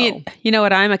 Well, you know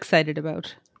what I'm excited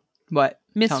about? What?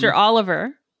 Mr.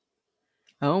 Oliver.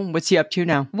 Oh, what's he up to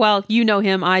now? Well, you know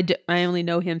him. I only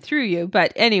know him through you.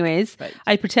 But anyways, right.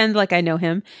 I pretend like I know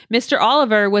him. Mr.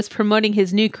 Oliver was promoting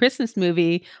his new Christmas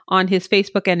movie on his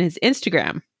Facebook and his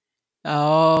Instagram.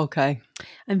 Oh, okay.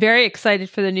 I'm very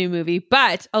excited for the new movie.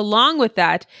 But along with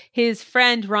that, his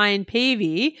friend Ryan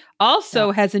Pavey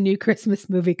also has a new Christmas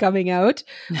movie coming out,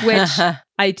 which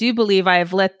I do believe I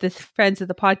have let the friends of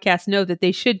the podcast know that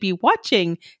they should be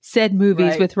watching said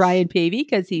movies with Ryan Pavey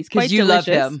because he's quite delicious.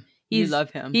 Love him. You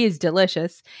love him. He is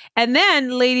delicious. And then,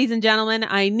 ladies and gentlemen,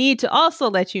 I need to also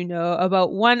let you know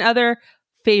about one other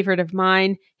favorite of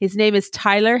mine. His name is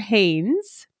Tyler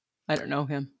Haynes. I don't know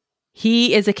him.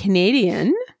 He is a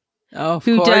Canadian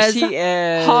who does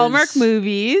Hallmark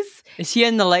movies. Is he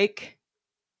in the lake?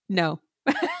 No.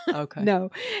 Okay. No.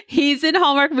 He's in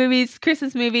Hallmark movies,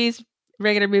 Christmas movies,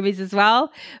 regular movies as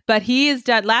well. But he is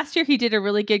done. Last year, he did a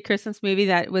really good Christmas movie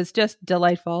that was just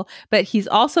delightful. But he's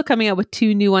also coming out with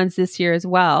 2 new ones this year as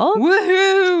well.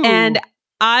 Woohoo! And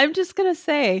I'm just going to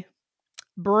say,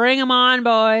 bring them on,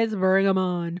 boys. Bring them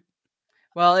on.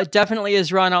 Well, it definitely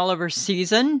is Ron Oliver's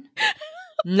season.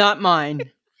 Not mine.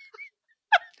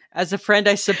 As a friend,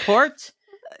 I support,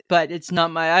 but it's not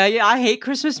my. I hate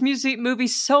Christmas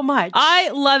movies so much. I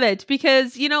love it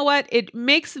because you know what? It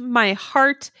makes my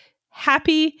heart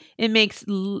happy. It makes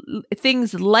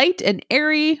things light and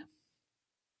airy.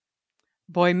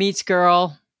 Boy meets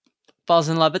girl, falls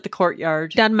in love at the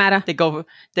courtyard. Doesn't matter. They go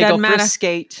for a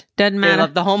skate. Doesn't matter.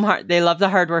 They love the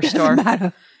hardware store. Doesn't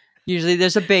matter. Usually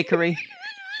there's a bakery.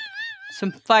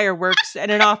 Some fireworks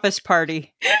and an office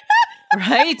party,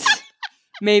 right?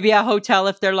 Maybe a hotel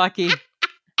if they're lucky.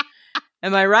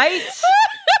 Am I right?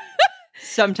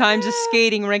 Sometimes a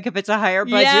skating rink if it's a higher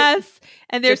budget. Yes,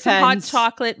 and there's some hot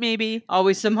chocolate maybe.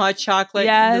 Always some hot chocolate.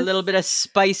 Yes. And a little bit of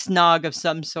spice nog of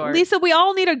some sort. Lisa, we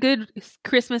all need a good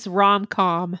Christmas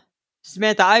rom-com.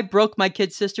 Samantha, I broke my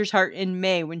kid sister's heart in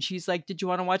May when she's like, did you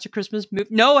want to watch a Christmas movie?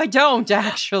 No, I don't,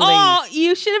 actually. Oh,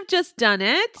 you should have just done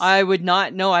it. I would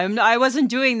not. No, I wasn't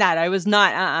doing that. I was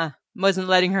not. Wasn't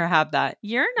letting her have that.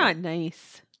 You're not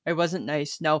nice. I wasn't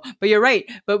nice. No, but you're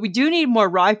right. But we do need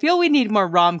more. I feel we need more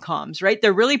rom-coms, right?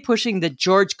 They're really pushing the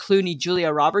George Clooney,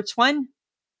 Julia Roberts one.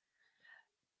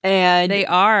 And they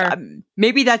are.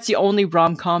 Maybe that's the only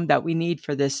rom-com that we need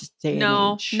for this day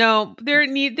and age. No, there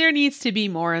needs to be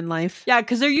more in life. Yeah,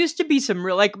 because there used to be some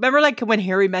real, like, remember like when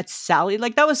Harry Met Sally?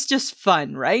 Like that was just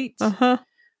fun, right?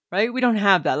 Right? We don't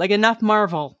have that. Like enough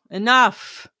Marvel.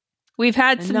 Enough. We've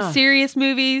had some serious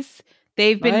movies.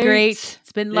 They've been great.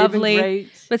 It's been lovely.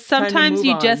 But sometimes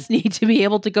you just need to be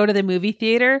able to go to the movie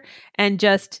theater and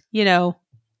just,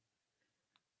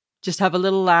 just have a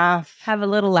little laugh. Have a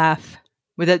little laugh.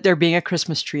 Without there being a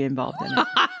Christmas tree involved in it.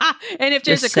 And if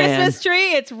there's a Christmas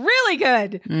tree, it's really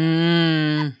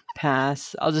good.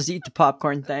 Pass. I'll just eat the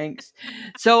popcorn, thanks.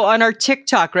 So on our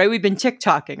TikTok, right? We've been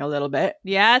TikToking a little bit.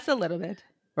 Yes, a little bit.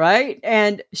 Right?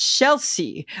 And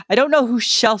Chelsea. I don't know who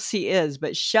Chelsea is,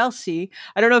 but Chelsea,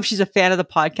 I don't know if she's a fan of the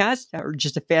podcast or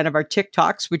just a fan of our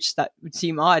TikToks, which that would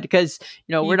seem odd because,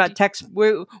 we're not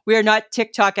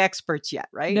TikTok experts yet,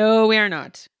 right? No, we are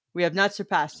not. We have not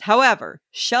surpassed. However,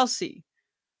 Chelsea,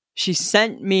 she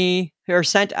sent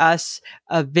us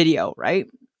a video, right,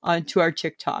 onto our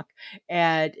TikTok.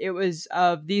 And it was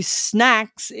of these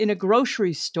snacks in a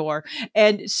grocery store.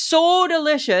 And so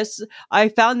delicious. I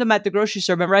found them at the grocery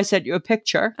store. Remember I sent you a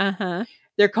picture? Uh-huh.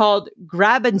 They're called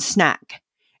Grab and Snack.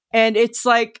 And it's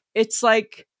like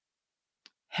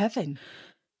heaven.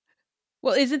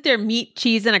 Well, isn't there meat,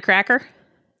 cheese, and a cracker?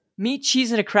 Meat,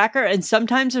 cheese, and a cracker. And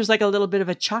sometimes there's like a little bit of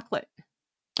a chocolate.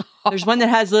 There's one that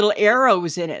has little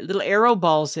arrows in it, little arrow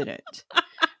balls in it.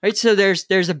 Right? So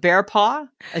there's a bear paw,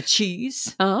 a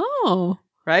cheese. Oh.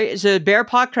 Right? It's a bear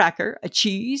paw cracker, a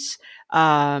cheese,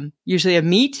 usually a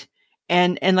meat,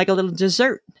 and like a little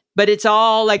dessert. But it's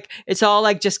all like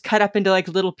just cut up into like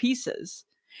little pieces.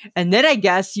 And then I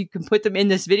guess you can put them in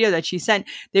this video that she sent.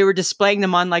 They were displaying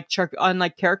them on like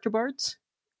character boards.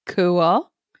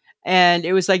 Cool. And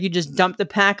it was like you just dump the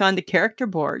pack on the character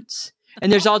boards. And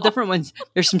there's all different ones.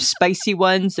 There's some spicy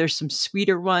ones. There's some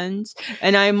sweeter ones.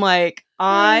 And I'm like,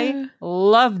 I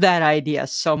love that idea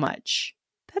so much.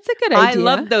 That's a good idea.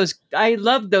 I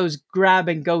love those grab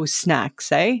and go snacks,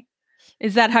 eh?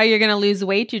 Is that how you're going to lose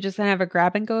weight? You're just going to have a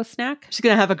grab and go snack? Just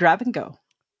going to have a grab and go.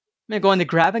 I'm going to go on the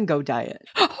grab and go diet.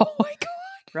 Oh my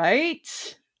God.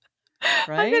 Right?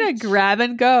 I'm going to grab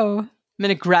and go. I'm going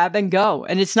to grab and go.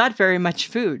 And it's not very much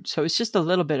food. So it's just a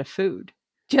little bit of food.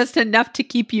 Just enough to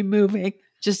keep you moving.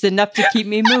 Just enough to keep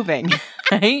me moving.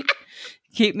 Right?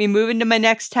 Keep me moving to my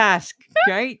next task.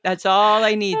 Right? That's all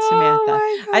I need, Samantha.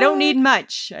 I don't need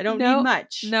much. I don't need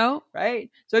much. No. Right?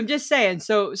 So I'm just saying.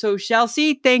 So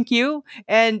Chelsea, thank you.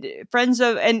 And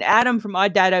and Adam from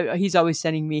Odd Dad, he's always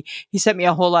sending me, he sent me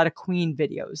a whole lot of Queen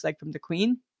videos, like from the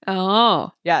Queen.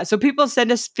 Oh. Yeah. So people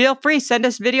feel free, send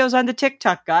us videos on the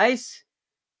TikTok, guys.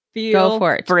 Go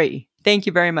for it. Free. Thank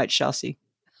you very much, Chelsea.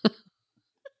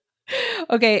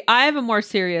 Okay. I have a more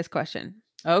serious question.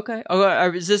 Okay.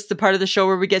 Oh, is this the part of the show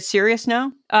where we get serious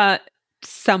now?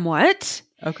 Somewhat.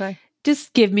 Okay.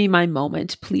 Just give me my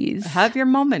moment, please. Have your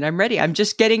moment. I'm ready. I'm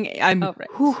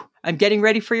getting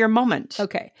ready for your moment.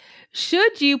 Okay.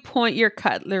 Should you point your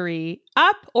cutlery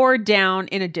up or down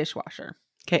in a dishwasher?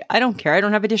 Okay. I don't care. I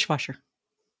don't have a dishwasher.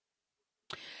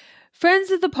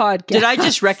 Friends of the podcast. Did I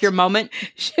just wreck your moment?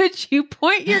 Should you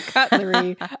point your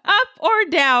cutlery up or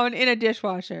down in a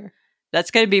dishwasher? That's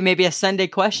going to be maybe a Sunday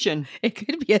question. It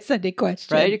could be a Sunday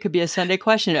question. Right? It could be a Sunday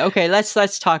question. Okay,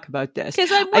 let's talk about this.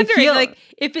 Because I'm wondering,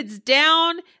 if it's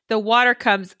down, the water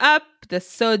comes up, the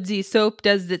sudsy soap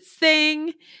does its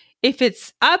thing. If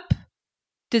it's up,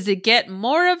 does it get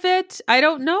more of it? I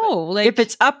don't know. If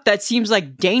it's up, that seems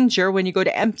like danger when you go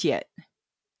to empty it.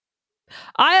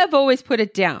 I have always put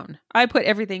it down. I put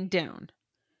everything down.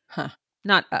 Huh.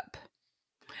 Not up.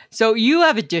 So you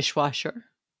have a dishwasher.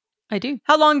 I do.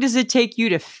 How long does it take you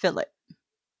to fill it?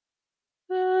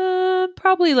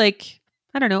 Probably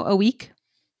I don't know, a week.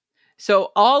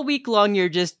 So all week long, you're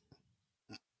just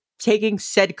taking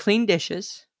said clean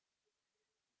dishes,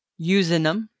 using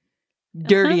them,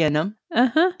 dirtying them,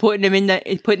 putting them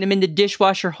in the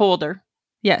dishwasher holder.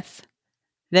 Yes.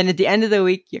 Then at the end of the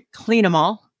week, you clean them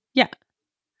all. Yeah.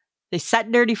 They sat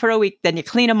dirty for a week, then you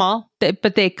clean them all.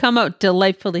 But they come out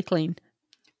delightfully clean.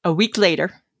 A week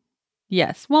later.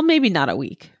 Yes. Well, maybe not a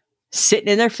week. Sitting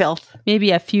in their filth.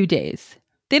 Maybe a few days.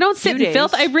 They don't sit in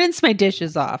filth. I rinse my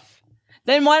dishes off.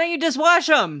 Then why don't you just wash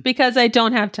them? Because I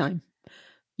don't have time.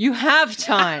 You have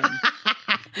time.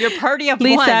 You're party of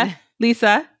one.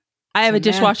 Lisa, I have a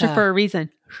dishwasher for a reason.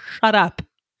 Shut up.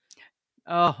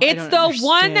 Oh, It's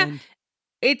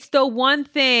the one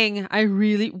thing I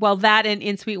really, that and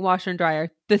in-suite washer and dryer.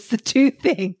 That's the two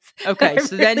things. Okay,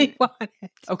 so then,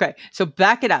 okay, so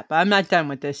back it up. I'm not done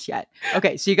with this yet.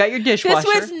 Okay, so you got your dishwasher.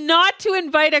 This was not to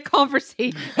invite a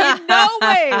conversation. In no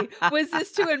way was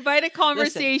this to invite a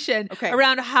conversation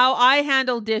around how I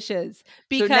handle dishes.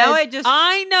 Because so now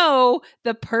I know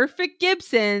the perfect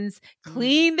Gibsons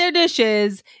clean their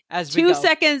dishes 2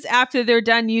 seconds after they're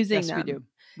done using them. Yes,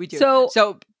 we do.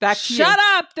 So back to you. Shut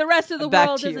up. The rest of the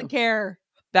world doesn't care.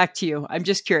 Back to you. I'm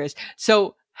just curious.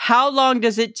 So how long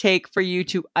does it take for you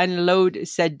to unload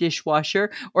said dishwasher?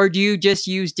 Or do you just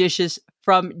use dishes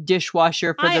from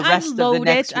dishwasher for the rest of the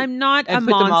next week? I'm not a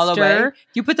monster. Them all away?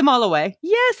 You put them all away?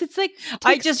 Yes. It's like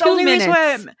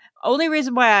only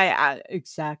reason why I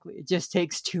exactly. It just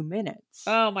takes 2 minutes.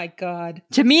 Oh my God.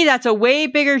 To me, that's a way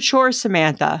bigger chore,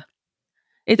 Samantha.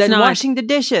 Than washing the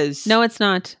dishes. No, it's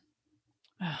not.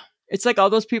 It's like all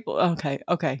those people. Okay,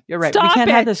 you're right. Stop we can't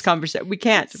it. have this conversation. We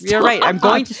can't. You're right. I'm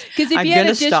going to. Because if you had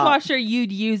a dishwasher,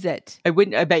 you'd use it. I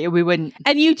wouldn't. I bet you we wouldn't.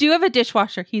 And you do have a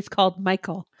dishwasher. He's called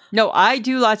Michael. No, I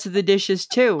do lots of the dishes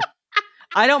too.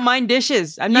 I don't mind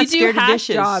dishes. I'm not scared of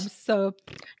dishes. Jobs, so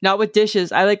not with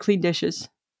dishes. I like clean dishes.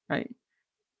 Right.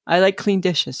 I like clean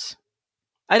dishes.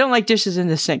 I don't like dishes in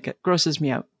the sink. It grosses me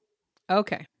out.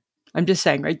 Okay. I'm just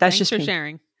saying. Right. That's Thanks just for me.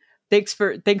 sharing. Thanks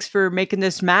for making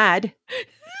this mad.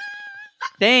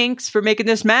 Thanks for making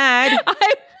this mad.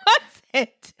 I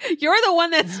wasn't. You're the one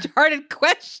that started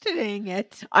questioning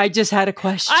it. I just had a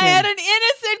question. I had an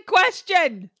innocent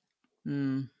question.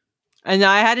 And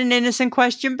I had an innocent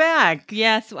question back.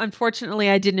 Yes, unfortunately,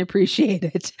 I didn't appreciate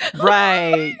it.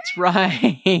 Right.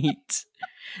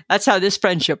 That's how this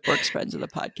friendship works, friends of the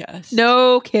podcast.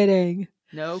 No kidding.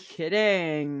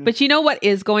 But you know what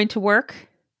is going to work?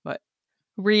 What?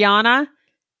 Rihanna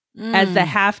as the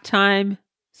halftime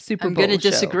Super Bowl I'm going to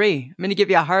disagree. I'm going to give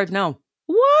you a hard no.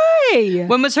 Why?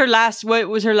 What was her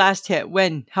last hit?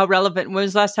 When? How relevant? When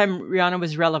was the last time Rihanna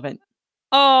was relevant?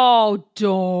 Oh,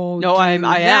 don't. No,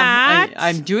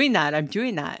 I'm doing that. I'm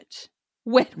doing that.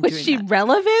 When was she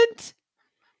relevant?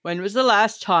 When was the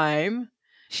last time?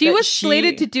 She was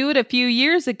slated to do it a few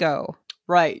years ago.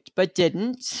 Right, but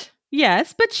didn't.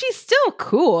 Yes, but she's still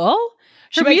cool.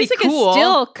 Her music is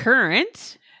still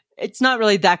current. it's not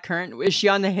really that current. Is she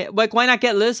on the hit? Like, why not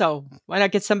get Lizzo? Why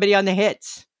not get somebody on the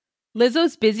hits?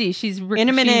 Lizzo's busy. She's in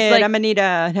a minute. Like, I'm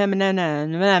Anita.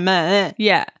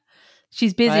 Yeah,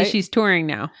 she's busy. Right? She's touring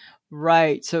now.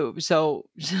 Right. So.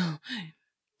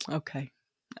 Okay,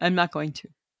 I'm not going to.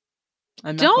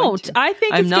 Don't. I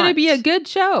think it's going to be a good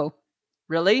show.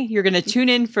 Really? You're going to tune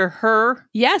in for her?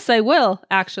 Yes, I will.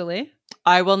 Actually,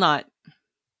 I will not.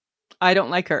 I don't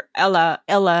like her. Ella.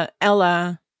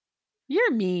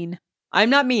 You're mean. I'm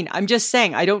not mean. I'm just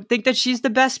saying I don't think that she's the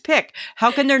best pick.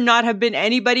 How can there not have been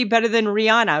anybody better than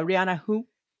Rihanna? Rihanna who?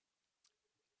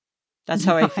 That's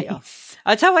how I feel.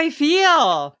 That's how I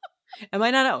feel. Am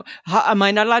I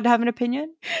not allowed to have an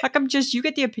opinion? How come just you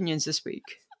get the opinions this week?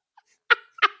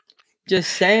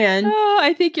 Just saying. Oh,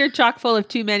 I think you're chock full of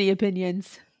too many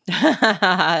opinions.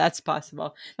 That's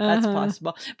possible. That's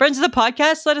possible. Friends of the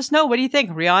podcast, let us know. What do you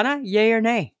think? Rihanna, yay or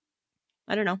nay?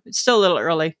 I don't know. It's still a little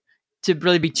early to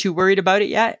really be too worried about it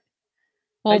yet.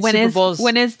 Well, right? when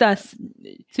is the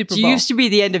Super Bowl? It used to be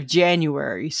the end of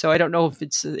January, so I don't know if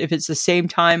it's the same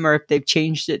time or if they've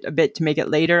changed it a bit to make it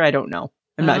later. I don't know.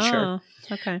 I'm not sure.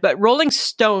 Okay. But Rolling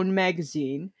Stone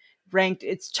magazine ranked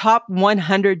its top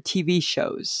 100 TV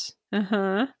shows.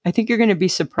 I think you're going to be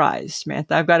surprised,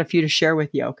 Samantha. I've got a few to share with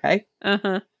you, okay?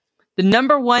 The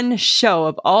number one show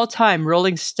of all time,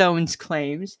 Rolling Stones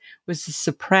claims, was The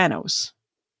Sopranos.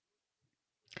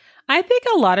 I think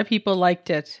a lot of people liked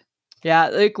it.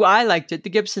 Yeah, I liked it. The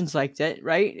Gibsons liked it,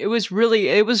 right? It was really,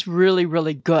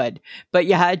 really good. But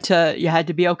you had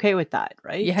to be okay with that,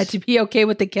 right? You had to be okay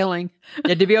with the killing. You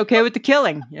had to be okay with the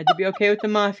killing. You had to be okay with the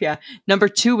mafia. Number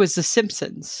 2 was The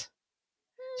Simpsons.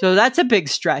 So that's a big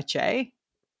stretch, eh?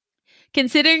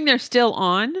 Considering they're still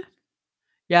on.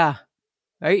 Yeah.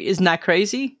 Right? Isn't that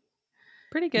crazy?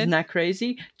 Pretty good. Isn't that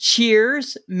crazy?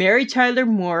 Cheers, Mary Tyler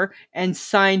Moore, and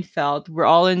Seinfeld were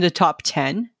all in the top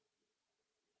 10.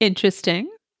 Interesting.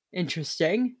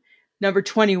 Number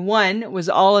 21 was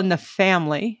All in the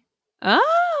Family.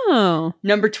 Oh.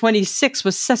 Number 26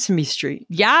 was Sesame Street.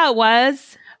 Yeah, it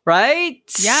was. Right?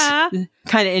 Yeah.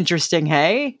 Kind of interesting,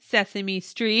 hey? Sesame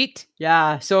Street.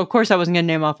 Yeah. So, of course, I wasn't going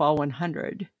to name off all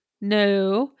 100.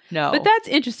 No. But that's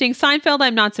interesting. Seinfeld,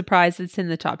 I'm not surprised it's in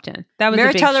the top 10. That was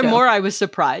Mary Tyler Moore, I was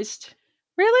surprised.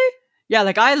 Really? Yeah,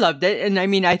 like I loved it. And I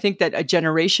mean, I think that a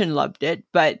generation loved it,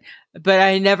 but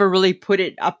I never really put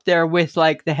it up there with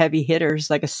like the heavy hitters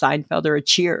like a Seinfeld or a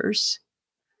Cheers.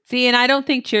 See, and I don't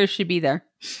think Cheers should be there.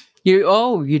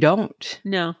 You don't?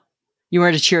 No. You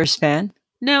weren't a Cheers fan?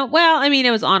 No. Well, I mean,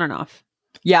 it was on and off.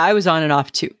 Yeah, I was on and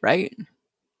off too, right?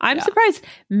 I'm surprised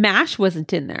MASH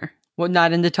wasn't in there. Well,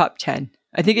 not in the top 10.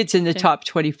 I think it's in the top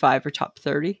 25 or top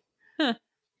 30. Huh.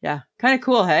 Yeah. Kind of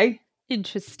cool, hey?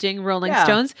 Interesting. Rolling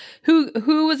Stones. Who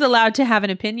was allowed to have an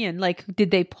opinion? Like,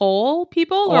 did they poll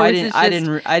people? Oh, I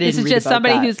didn't. This is just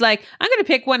somebody who's like, I'm going to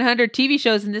pick 100 TV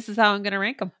shows, and this is how I'm going to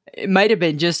rank them. It might have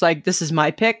been just like, this is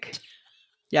my pick.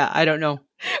 Yeah, I don't know.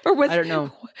 I don't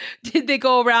know. Did they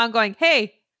go around going,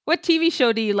 hey, what TV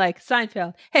show do you like?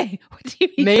 Seinfeld. Hey, what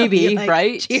TV show do you like?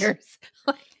 Right? Cheers.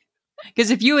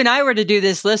 Because if you and I were to do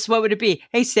this list, what would it be?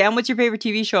 Hey, Sam, what's your favorite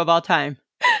TV show of all time?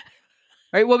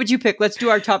 Right? What would you pick? Let's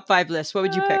do our top 5 list. What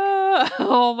would you pick?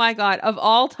 Oh my God. Of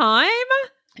all time?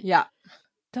 Yeah.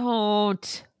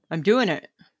 Don't. I'm doing it.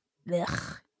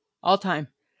 Ugh. All time.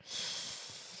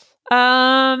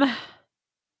 TV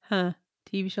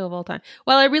show of all time.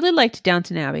 Well, I really liked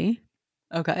Downton Abbey.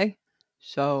 Okay.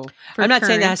 So I'm not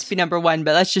saying that has to be number 1,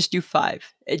 but let's just do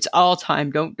 5. It's all time.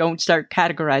 Don't start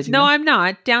categorizing. No, I'm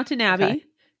not. Downton Abbey,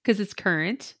 because it's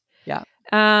current. Yeah.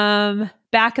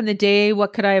 Back in the day,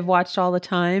 what could I have watched all the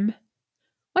time?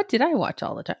 What did I watch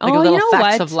all the time? Like a little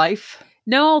Facts of Life.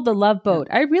 No, The Love Boat.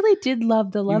 I really did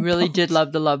love The Love Boat. You really did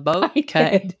love The Love Boat? I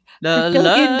did. The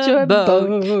Love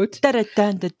Boat.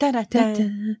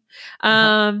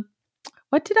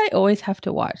 What did I always have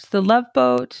to watch? The Love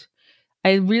Boat.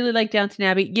 I really like Downton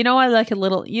Abbey. I like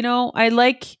I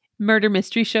like murder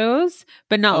mystery shows,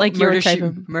 but not like your type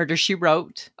of Murder, She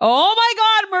Wrote. Oh my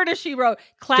God, Murder, She Wrote.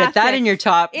 Classic. Get that in your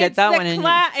top. Get that one in.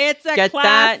 It's a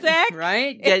classic. That,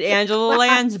 right? Get Angela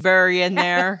Lansbury in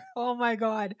there. Oh my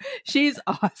God. She's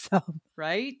awesome.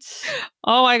 Right?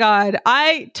 Oh my God.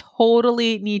 I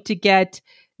totally need to get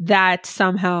that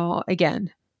somehow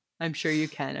again. I'm sure you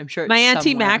can. I'm sure it's my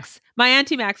Auntie Max,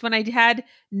 when I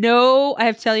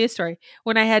have to tell you a story.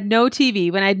 When I had no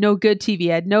TV, when I had no good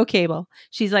TV, I had no cable.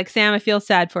 She's like, Sam, I feel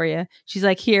sad for you. She's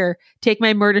like, here, take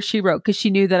my Murder, She Wrote, because she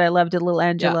knew that I loved a little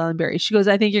Angela Lansbury. She goes,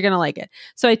 I think you're going to like it.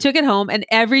 So I took it home, and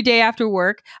every day after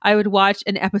work, I would watch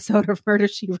an episode of Murder,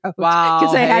 She Wrote. Wow.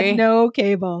 Because I had no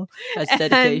cable. That's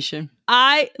dedication.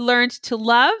 I learned to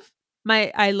love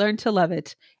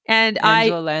it. and I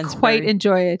quite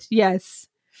enjoy it. Yes.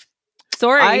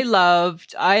 Sorry. I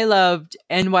loved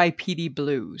NYPD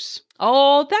Blues.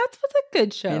 Oh, that was a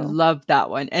good show. I loved that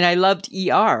one. And I loved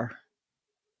ER.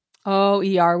 Oh,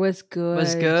 ER was good.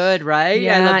 Was good, right?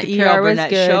 Yeah, I loved the Carol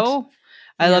Burnett show.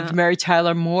 I loved Mary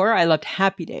Tyler Moore. I loved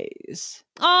Happy Days.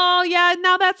 Oh, yeah.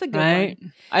 Now that's a good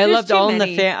one. I loved All in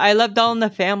the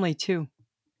Family too.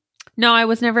 No, I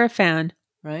was never a fan.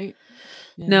 Right?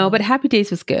 Yeah. No, but Happy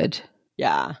Days was good.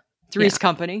 Yeah. Three's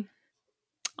Company.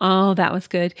 Oh, that was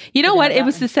good. You know what? It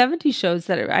was the 70s shows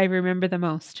that I remember the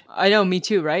most. I know, me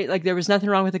too, right? Like there was nothing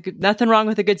wrong with a good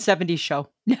 70s show.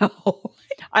 No.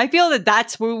 I feel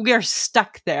that's where we are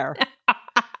stuck there.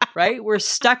 Right? We're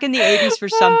stuck in the 80s for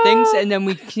some things, and then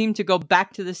we seem to go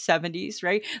back to the 70s,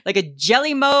 right? Like a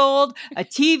jelly mold, a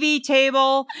TV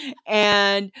table,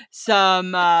 and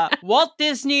some Walt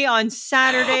Disney on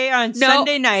Sunday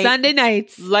night. Sunday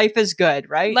nights. Life is good,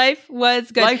 right? Life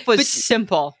was good. Life was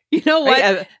simple. You know what?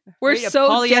 Right? We're so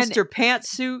polyester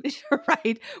pantsuit.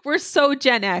 Right. We're so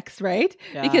Gen X, right?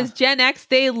 Yeah. Because Gen X,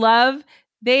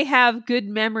 they have good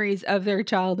memories of their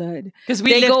childhood. Because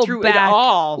we lived through it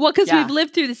all. Well, because we've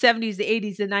lived through the 70s, the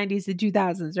 80s, the 90s, the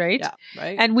 2000s, right? Yeah,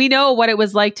 right. And we know what it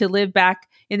was like to live back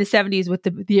in the 70s with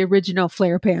the original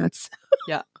flare pants.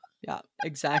 Yeah,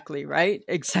 exactly, right?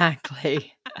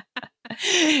 Exactly.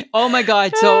 Oh my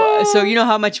God. So you know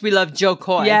how much we love Joe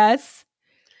Coy? Yes.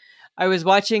 I was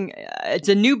watching, it's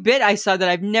a new bit I saw that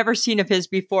I've never seen of his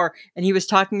before. And he was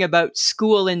talking about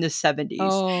school in the 70s.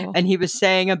 Oh. And he was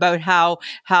saying about how,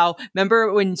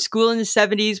 remember when school in the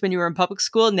 70s, when you were in public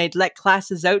school and they'd let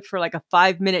classes out for like a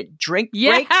 5-minute drink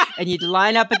break and you'd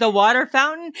line up at the water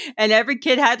fountain and every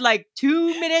kid had like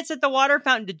 2 minutes at the water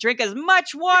fountain to drink as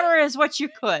much water as what you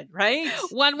could, right?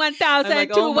 1,000,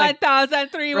 like, 2, 1,000,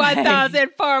 3, 1,000,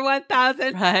 4,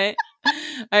 1,000. Right.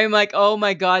 I'm like, oh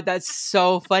my God, that's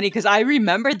so funny because I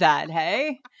remember that,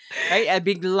 hey? Right? A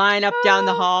big line up down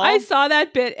the hall. I saw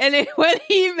that bit, and when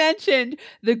he mentioned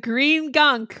the green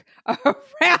gunk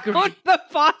around the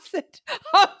faucet,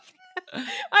 and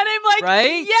I'm like,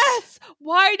 right? Yes!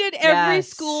 Why did every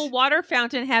school water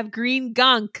fountain have green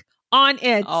gunk on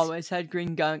it? Always had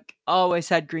green gunk. Always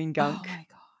had green gunk. Oh my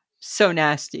God. So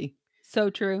nasty. So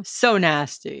true. So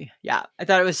nasty. Yeah. I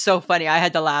thought it was so funny. I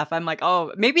had to laugh. I'm like,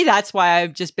 oh, maybe that's why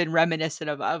I've just been reminiscent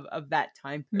of that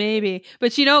time. Maybe.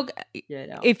 But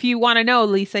if you want to know,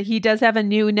 Lisa, he does have a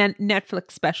new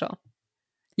Netflix special.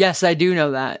 Yes, I do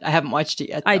know that. I haven't watched it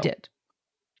yet, though. I did.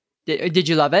 Did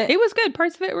you love it? It was good.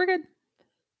 Parts of it were good.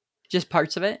 Just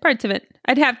parts of it? Parts of it.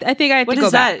 I think I have to go back. What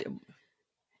is that?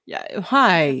 Yeah.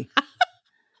 Hi.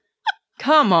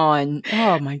 Come on.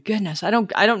 Oh my goodness. I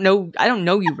don't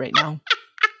know you right now.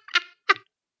 I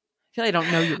feel I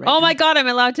don't know you right now. Oh my God, I'm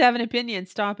allowed to have an opinion.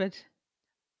 Stop it.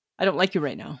 I don't like you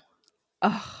right now.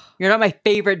 Oh. You're not my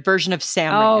favorite version of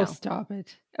Sam right now. Oh, stop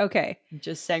it. Okay. I'm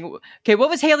just saying. Okay, what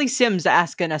was Haley Sims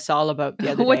asking us all about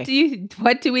the other day?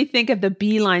 What do we think of the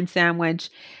beeline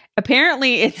sandwich?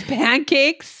 Apparently it's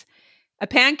pancakes, a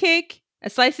pancake,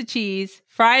 a slice of cheese,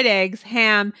 fried eggs,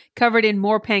 ham covered in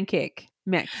more pancake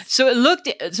mix. So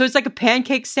it's like a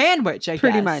pancake sandwich, I guess.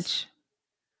 Pretty much.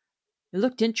 It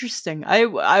looked interesting.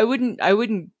 I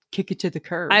wouldn't kick it to the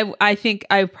curb. I think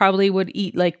I probably would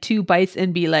eat like 2 bites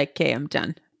and be like, okay, I'm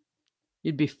done.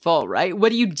 You'd be full, right?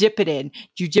 What do you dip it in?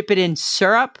 Do you dip it in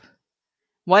syrup?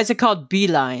 Why is it called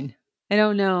beeline? I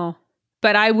don't know.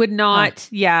 But I would not.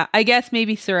 Yeah, I guess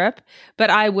maybe syrup, but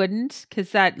I wouldn't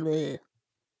because that. Bleh.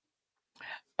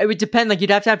 It would depend. Like you'd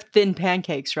have to have thin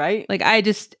pancakes, right? Like I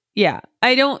don't,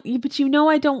 but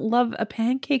I don't love a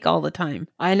pancake all the time.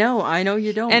 I know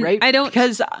you don't, and right? I don't,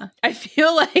 because I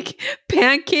feel like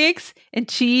pancakes and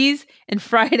cheese and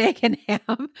fried egg and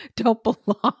ham don't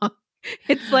belong.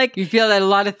 It's like you feel that a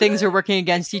lot of things are working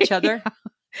against each other.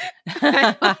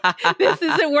 This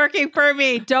isn't working for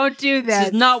me. Don't do this. This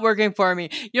is not working for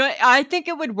me. I think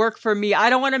it would work for me.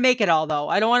 I don't want to make it all though.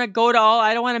 I don't want to go to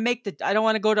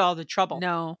all the trouble.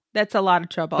 No, that's a lot of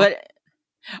trouble. But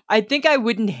I think I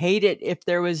wouldn't hate it if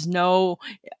there was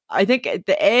I think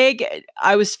the egg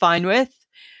I was fine with.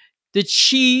 The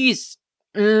cheese,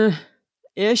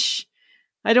 ish.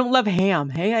 I don't love ham.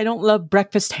 Hey, I don't love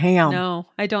breakfast ham. No,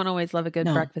 I don't always love a good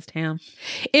breakfast ham.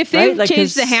 If they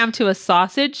changed the ham to a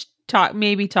sausage, talk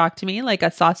to me like a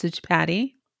sausage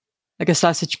patty. Like a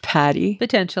sausage patty?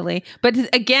 Potentially. But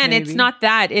again, maybe. It's not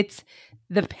that. It's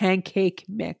the pancake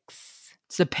mix.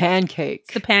 It's the pancake.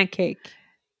 It's the pancake.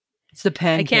 It's the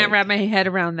pancake. I can't wrap my head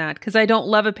around that because I don't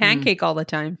love a pancake all the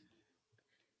time.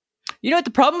 You know what the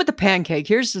problem with the pancake,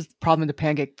 here's the problem with the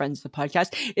pancake, friends of the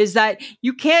podcast, is that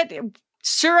you can't,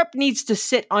 syrup needs to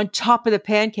sit on top of the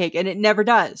pancake and it never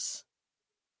does.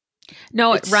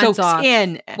 No, it runs off.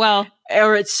 In. Well,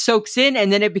 or it soaks in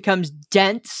and then it becomes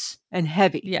dense and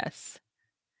heavy. Yes.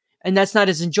 And that's not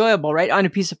as enjoyable, right? On a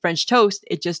piece of French toast,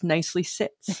 it just nicely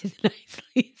sits.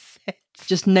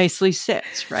 Just nicely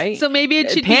sits, right? So maybe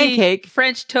it should pancake, be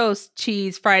French toast,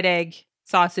 cheese, fried egg,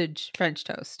 sausage, French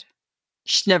toast.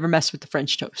 Just never mess with the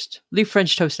French toast. Leave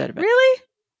French toast out of it. Really?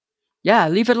 Yeah,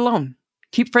 leave it alone.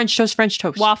 Keep French toast, French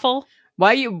toast. Waffle?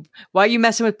 Why are you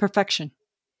messing with perfection?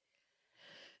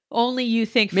 Only you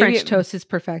think French toast is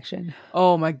perfection.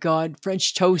 Oh my God.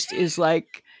 French toast is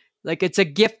like it's a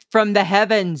gift from the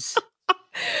heavens.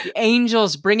 The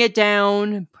angels bring it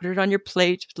down, put it on your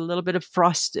plate with a little bit of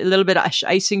frost, a little bit of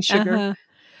icing sugar. Uh-huh.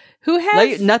 Who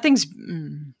has nothing's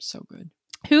so good.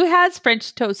 Who has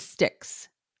French toast sticks?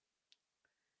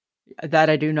 That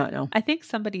I do not know. I think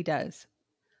somebody does.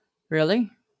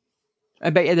 Really? I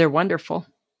bet you they're wonderful.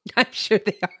 I'm sure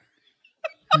they are.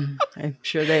 I'm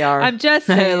sure they are. I'm just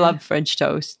saying. I love French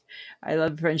toast. I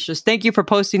love French toast. Thank you for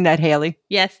posting that, Haley.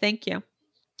 Yes, thank you.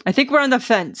 I think we're on the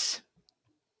fence.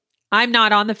 I'm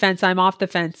not on the fence. I'm off the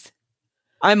fence.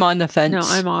 I'm on the fence. No,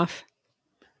 I'm off.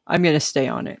 I'm going to stay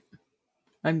on it.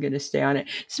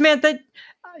 Samantha,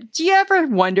 do you ever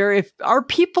wonder are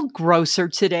people grosser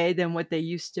today than what they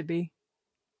used to be?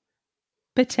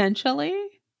 Potentially.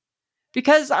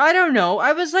 Because I don't know.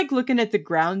 I was looking at the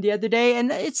ground the other day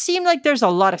and it seemed like there's a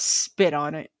lot of spit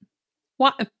on it.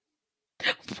 What?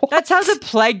 That's how the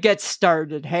plague gets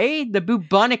started, hey? The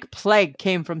bubonic plague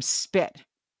came from spit.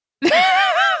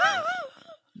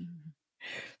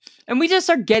 And we just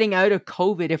are getting out of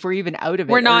COVID if we're even out of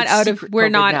it. We're not out of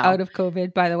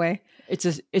COVID, by the way. It's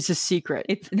a secret.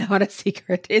 It's not a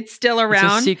secret. It's still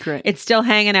around. It's a secret. It's still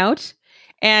hanging out.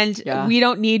 And we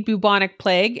don't need bubonic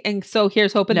plague. And so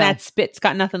here's hoping that spit's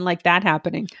got nothing like that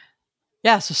happening.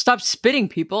 Yeah, so stop spitting,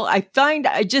 people. I find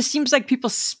it just seems like people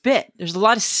spit. There's a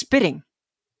lot of spitting.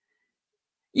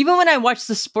 Even when I watch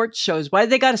the sports shows, why do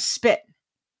they got to spit?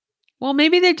 Well,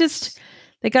 maybe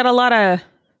they got a lot of...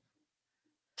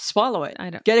 Swallow it.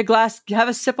 Get a glass, have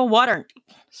a sip of water,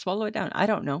 swallow it down. I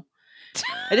don't know.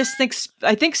 I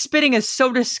think spitting is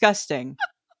so disgusting.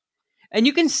 And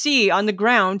you can see on the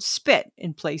ground spit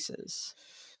in places.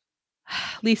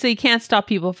 Lisa, you can't stop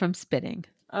people from spitting.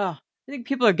 Oh, I think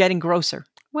people are getting grosser.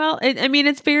 Well,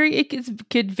 it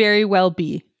could very well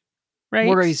be, right?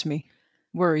 Worries me.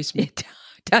 It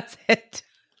does it.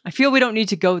 I feel we don't need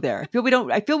to go there.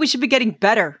 I feel we should be getting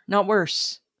better, not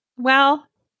worse. Well,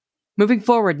 moving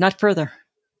forward, not further.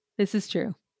 This is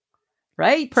true.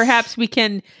 Right? Perhaps we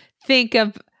can think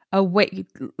of a way,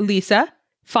 Lisa,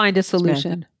 find a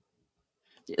solution.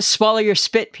 Swallow your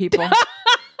spit, people.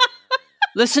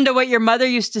 Listen to what your mother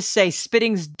used to say.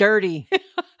 Spitting's dirty.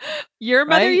 Your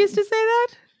mother used to say that?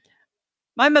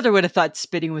 My mother would have thought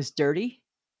spitting was dirty.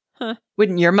 Huh.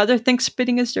 Wouldn't your mother think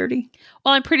spitting is dirty?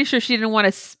 Well, I'm pretty sure she didn't want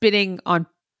us spitting on,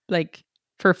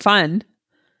 for fun.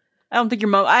 I don't think your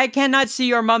mom... I cannot see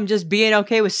your mom just being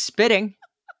okay with spitting.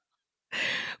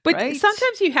 But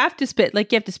sometimes you have to spit. You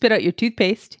have to spit out your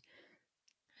toothpaste.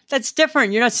 That's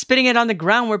different. You're not spitting it on the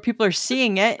ground where people are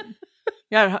seeing it.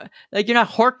 You're not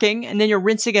horking and then you're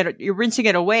rinsing it. You're rinsing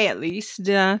it away at least.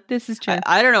 Yeah, this is true.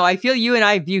 I don't know. I feel you and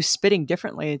I view spitting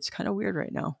differently. It's kind of weird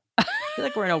right now. I feel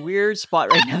like we're in a weird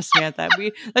spot right now, Samantha.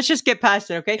 Let's just get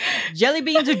past it, okay? Jelly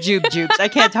beans or jubes? I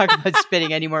can't talk about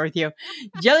spitting anymore with you.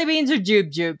 Jelly beans or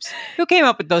jubes? Who came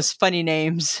up with those funny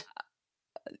names?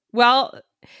 Well,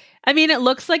 it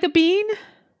looks like a bean.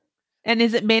 And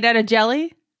is it made out of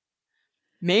jelly?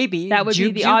 Maybe. That would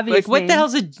be the obvious what name. the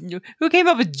hell's who came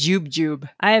up with jube?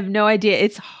 I have no idea.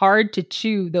 It's hard to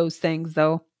chew those things,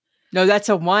 though. No, that's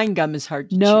a wine gum is hard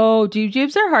to chew. No,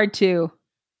 jubes are hard too.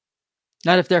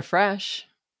 Not if they're fresh.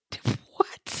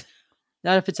 What?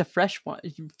 Not if it's a fresh one.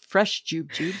 Fresh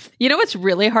jube. You know what's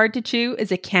really hard to chew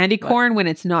is a candy corn when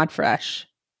it's not fresh.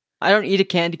 I don't eat a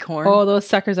candy corn. Oh, those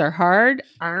suckers are hard.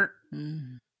 I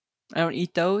don't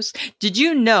eat those. Did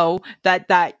you know that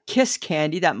Kiss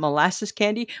candy, that molasses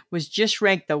candy, was just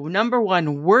ranked the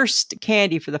 #1 worst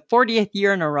candy for the 40th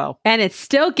year in a row? And it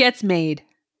still gets made.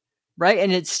 Right?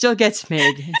 And it still gets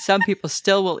made. And some people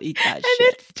still will eat that and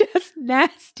shit. It's just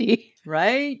nasty.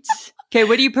 Right? Okay,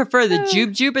 what do you prefer, the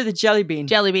jube or the jelly bean?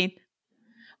 Jelly bean.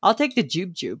 I'll take the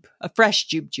jube. A fresh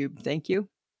jube. Thank you.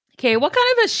 Okay, what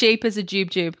kind of a shape is a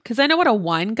jube? Because I know what a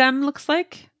wine gum looks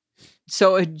like.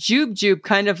 So a jube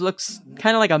kind of looks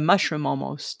like a mushroom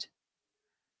almost,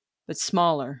 but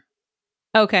smaller.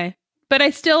 Okay. But I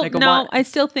still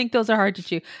think those are hard to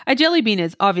chew. A jelly bean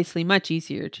is obviously much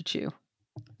easier to chew.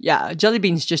 Yeah, a jelly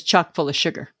bean's just chock full of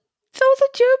sugar. So is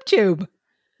a jube.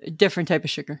 A different type of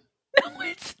sugar. No,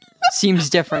 it's not. Seems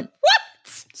different.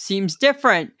 What? Seems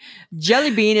different. Jelly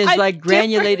bean is like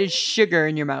granulated sugar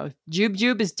in your mouth.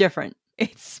 Jube is different.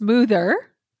 It's smoother.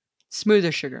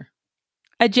 Smoother sugar.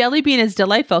 A jelly bean is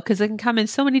delightful because it can come in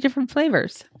so many different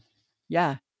flavors.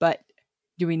 Yeah, but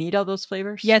do we need all those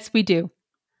flavors? Yes, we do.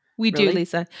 We do,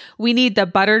 Lisa. We need the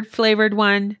buttered flavored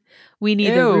one. We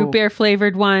need the root beer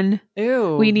flavored one.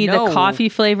 Ew. We need the coffee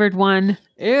flavored one.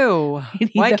 Ew.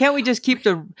 Why can't we just keep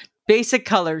the basic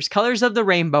colors of the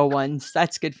rainbow ones?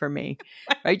 That's good for me.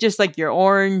 Right? Just like your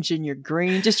orange and your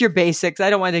green, just your basics. I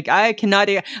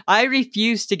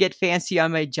refuse to get fancy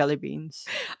on my jelly beans.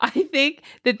 I think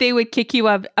that they would kick you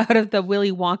out of the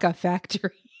Willy Wonka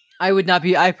factory. I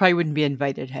probably wouldn't be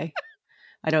invited, hey?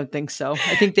 I don't think so.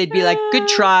 I think they'd be like, good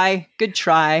try.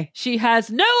 She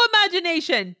has no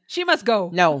imagination. She must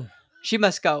go. No, she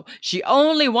must go. She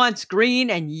only wants green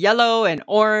and yellow and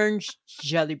orange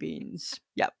jelly beans.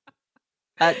 Yep.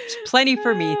 That's plenty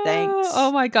for me, thanks.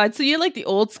 Oh my God. So you like the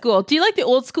old school. Do you like the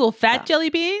old school fat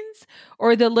jelly beans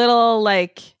or the little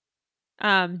like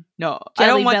No, I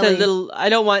don't want the little I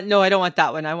don't want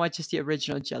that one. I want just the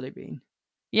original jelly bean.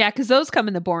 Yeah, because those come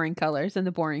in the boring colors and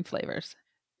the boring flavors.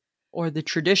 Or the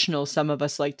traditional, some of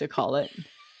us like to call it.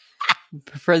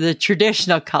 For the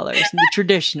traditional colors and the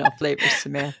traditional flavors,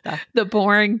 Samantha. The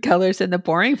boring colors and the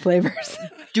boring flavors.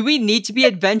 Do we need to be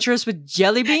adventurous with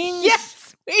jelly beans?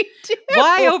 Yes, we do.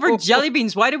 Why over jelly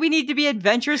beans? Why do we need to be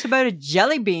adventurous about a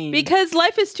jelly bean? Because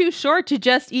life is too short to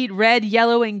just eat red,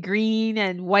 yellow, and green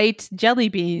and white jelly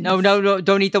beans. No.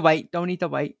 Don't eat the white. Don't eat the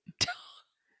white.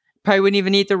 Probably wouldn't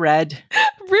even eat the red.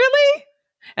 Really?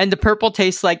 And the purple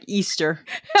tastes like Easter.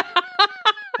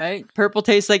 Right? Purple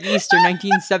tastes like Easter,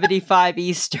 1975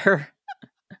 Easter.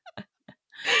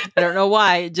 I don't know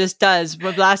why. It just does.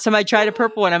 But last time I tried a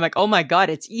purple one, I'm like, oh my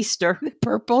God, it's Easter. The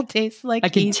purple tastes like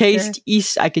Easter.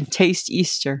 I can taste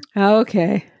Easter.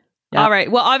 Okay. Yeah. All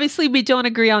right. Well, obviously we don't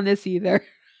agree on this either.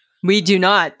 We do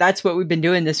not. That's what we've been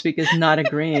doing this week, is not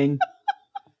agreeing.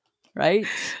 Right?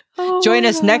 Oh, join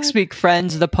us next week,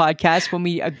 friends of the podcast, when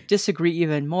we disagree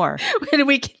even more. When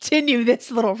we continue this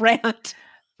little rant.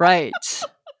 Right.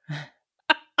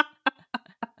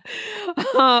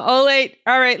 All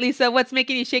right, Lisa, what's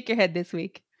making you shake your head this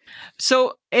week?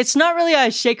 So it's not really I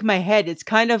shake my head. It's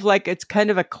kind of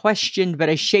a question, but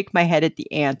I shake my head at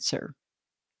the answer.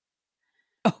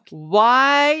 Okay.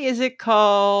 Why is it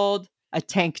called a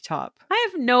tank top? I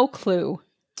have no clue.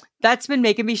 That's been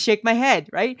making me shake my head,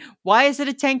 right? Why is it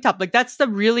a tank top? Like, that's the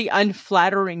really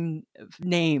unflattering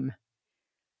name.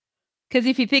 Because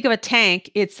if you think of a tank,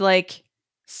 it's like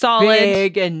solid.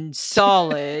 Big and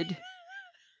solid.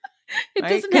 It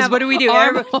doesn't have what do we do?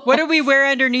 Armholes. What do we wear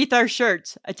underneath our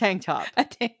shirts? A tank top. A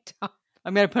tank top.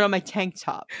 I'm going to put on my tank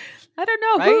top. I don't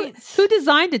know. Right? Who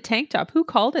designed a tank top? Who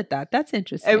called it that? That's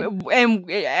interesting. And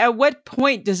at what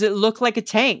point does it look like a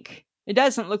tank? It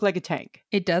doesn't look like a tank.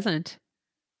 It doesn't.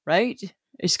 Right?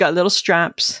 It's got little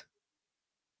straps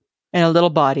and a little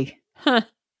body. Huh.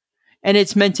 And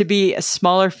it's meant to be a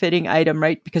smaller fitting item,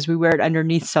 right? Because we wear it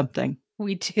underneath something.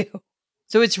 We do.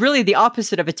 So it's really the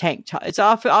opposite of a tank top. It's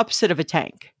opposite of a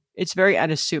tank. It's very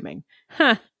unassuming.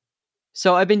 Huh.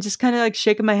 So I've been just kind of like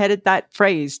shaking my head at that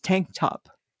phrase, tank top.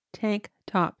 Tank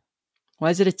top. Why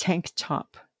is it a tank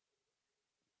top?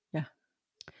 Yeah.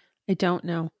 I don't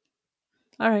know.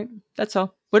 All right. That's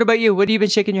all. What about you? What have you been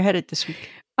shaking your head at this week?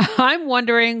 I'm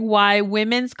wondering why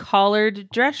women's collared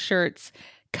dress shirts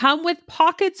come with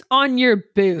pockets on your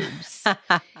boobs.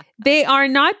 They are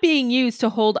not being used to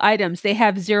hold items. They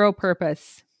have zero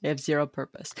purpose. They have zero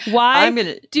purpose.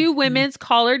 Why do women's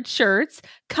collared shirts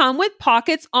come with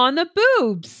pockets on the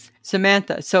boobs?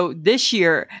 Samantha, so this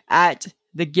year at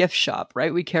the gift shop,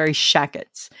 right, we carry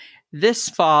shackets. This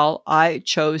fall, I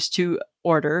chose to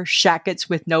order shackets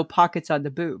with no pockets on the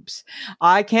boobs.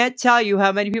 I can't tell you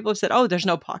how many people have said, oh, there's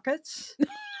no pockets.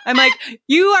 I'm like,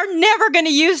 you are never going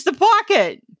to use the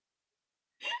pocket.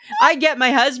 I get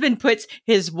my husband puts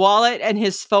his wallet and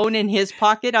his phone in his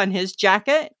pocket on his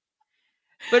jacket.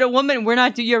 But a woman,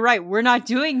 you're right. We're not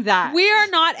doing that. We are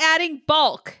not adding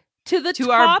bulk to the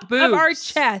top of our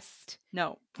chest.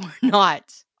 No, we're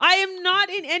not. I am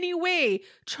not in any way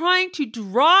trying to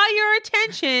draw your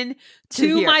attention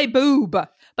to my boob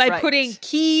by putting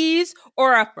keys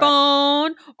or a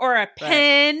phone or a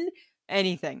pen.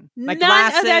 Anything. My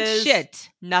glasses. None of that shit.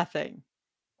 Nothing.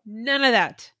 None of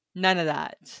that. None of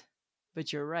that.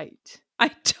 But you're right. I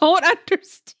don't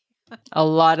understand. A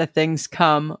lot of things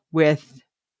come with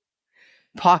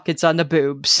pockets on the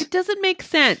boobs. It doesn't make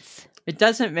sense. It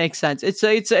doesn't make sense. It's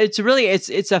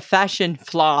a fashion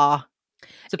flaw.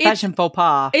 It's a fashion faux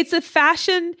pas. It's a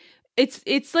fashion.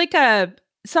 It's like a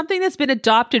something that's been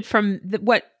adopted from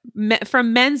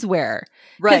from menswear.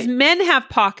 Right. Because men have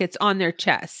pockets on their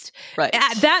chest. Right.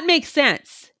 That makes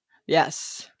sense.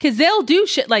 Yes. Because they'll do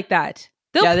shit like that.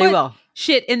 They will.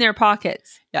 Shit in their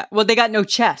pockets. Yeah. Well, they got no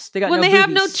chest. They got no boobies. They have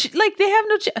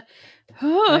no chest.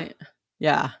 Right.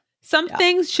 Yeah. Some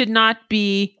things should not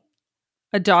be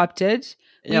adopted.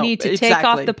 We need to take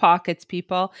off the pockets,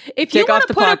 people. If you want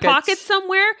to put a pocket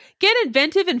somewhere, get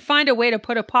inventive and find a way to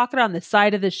put a pocket on the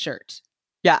side of the shirt.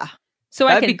 Yeah. So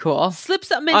that'd be cool. Slip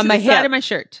something into the side of my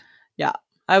shirt. Yeah.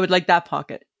 I would like that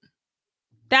pocket.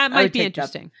 That might be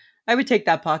interesting. I would take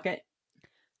that pocket.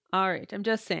 All right. I'm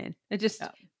just saying. I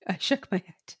shook my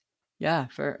head. Yeah.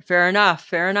 Fair enough.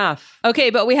 Fair enough. Okay.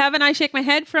 But we have an I shake my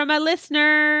head from a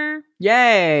listener.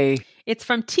 Yay. It's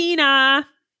from Tina.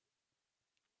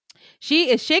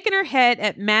 She is shaking her head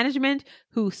at management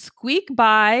who squeak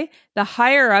by the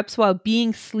higher-ups while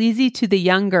being sleazy to the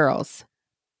young girls.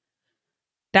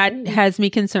 That has me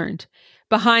concerned.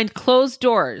 Behind closed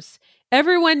doors.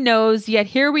 Everyone knows, yet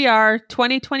here we are,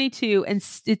 2022, and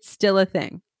it's still a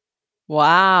thing.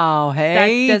 Wow.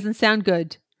 Hey. That doesn't sound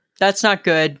good. That's not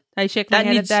good. I shake my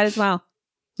head at that as well.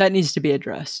 That needs to be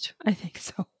addressed. I think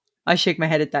so. I shake my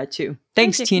head at that too.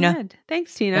 Thanks, Tina.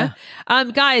 Thanks, Tina. Yeah.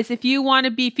 Guys, if you want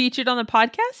to be featured on the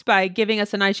podcast by giving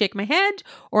us an I shake my head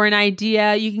or an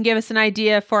idea, you can give us an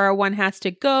idea for a one has to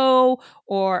go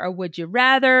or a would you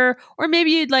rather, or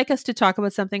maybe you'd like us to talk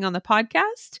about something on the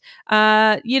podcast.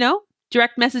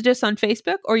 Direct message us on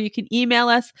Facebook, or you can email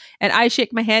us at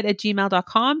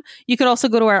ishakemyhead@gmail.com. You could also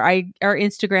go to our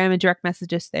Instagram and direct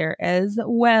message us there as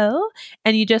well.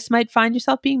 And you just might find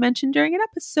yourself being mentioned during an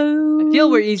episode. I feel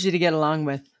we're easy to get along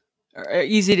with. Or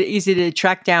easy to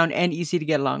track down and easy to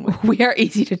get along with. We are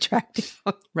easy to track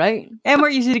down. Right? And we're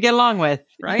easy to get along with,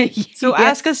 right? So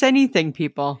ask us anything,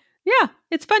 people. Yeah,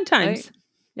 it's fun times. Right?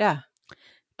 Yeah.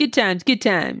 Good times.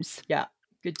 Yeah,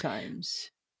 good times.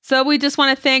 So we just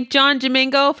want to thank John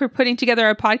Domingo for putting together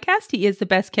our podcast. He is the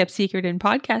best kept secret in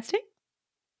podcasting.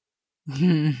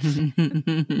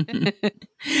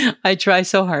 I try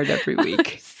so hard every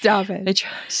week. Stop it. I try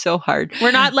so hard.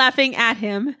 We're not laughing at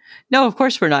him. No, of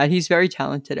course we're not. He's very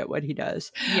talented at what he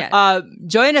does. Yes.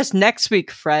 Join us next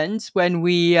week, friends, when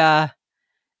we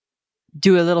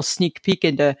do a little sneak peek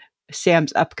into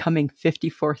Sam's upcoming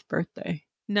 54th birthday.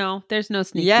 No, there's no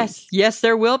sneak peek. Yes,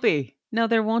 there will be. No,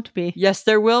 there won't be. Yes,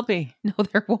 there will be. No,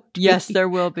 there won't be. Yes, there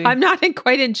will be. I'm not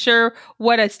quite sure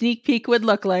what a sneak peek would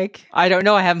look like. I don't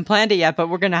know. I haven't planned it yet, but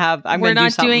we're going to have... We're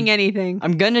not doing anything.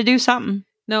 I'm going to do something.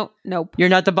 Nope. You're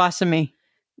not the boss of me.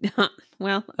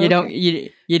 Well,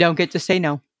 okay. You don't get to say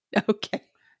no. Okay.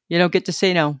 You don't get to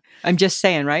say no. I'm just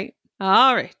saying, right?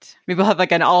 All right. Maybe we'll have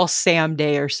like an all Sam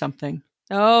day or something.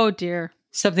 Oh, dear.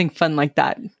 Something fun like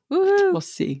that. Woo-hoo. We'll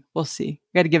see. I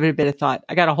got to give it a bit of thought.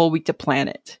 I got a whole week to plan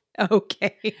it.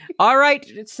 Okay. All right,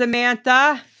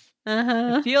 Samantha.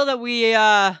 Uh-huh. I feel that we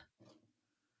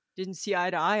didn't see eye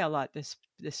to eye a lot this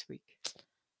week.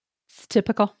 It's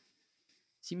typical.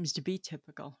 Seems to be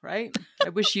typical, right? I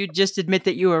wish you'd just admit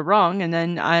that you were wrong and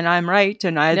I'm right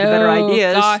and I had the better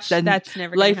ideas. Gosh, then that's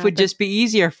never life would just be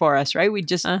easier for us, right? It would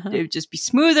just be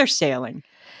smoother sailing.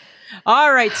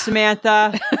 All right,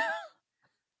 Samantha.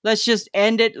 Let's just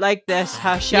end it like this,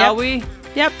 shall we?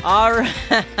 Yep. All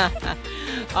right.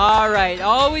 All right.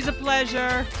 Always a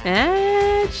pleasure.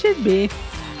 It should be.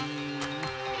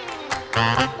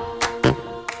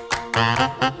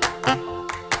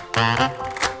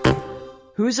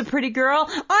 Who's a pretty girl?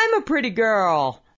 I'm a pretty girl.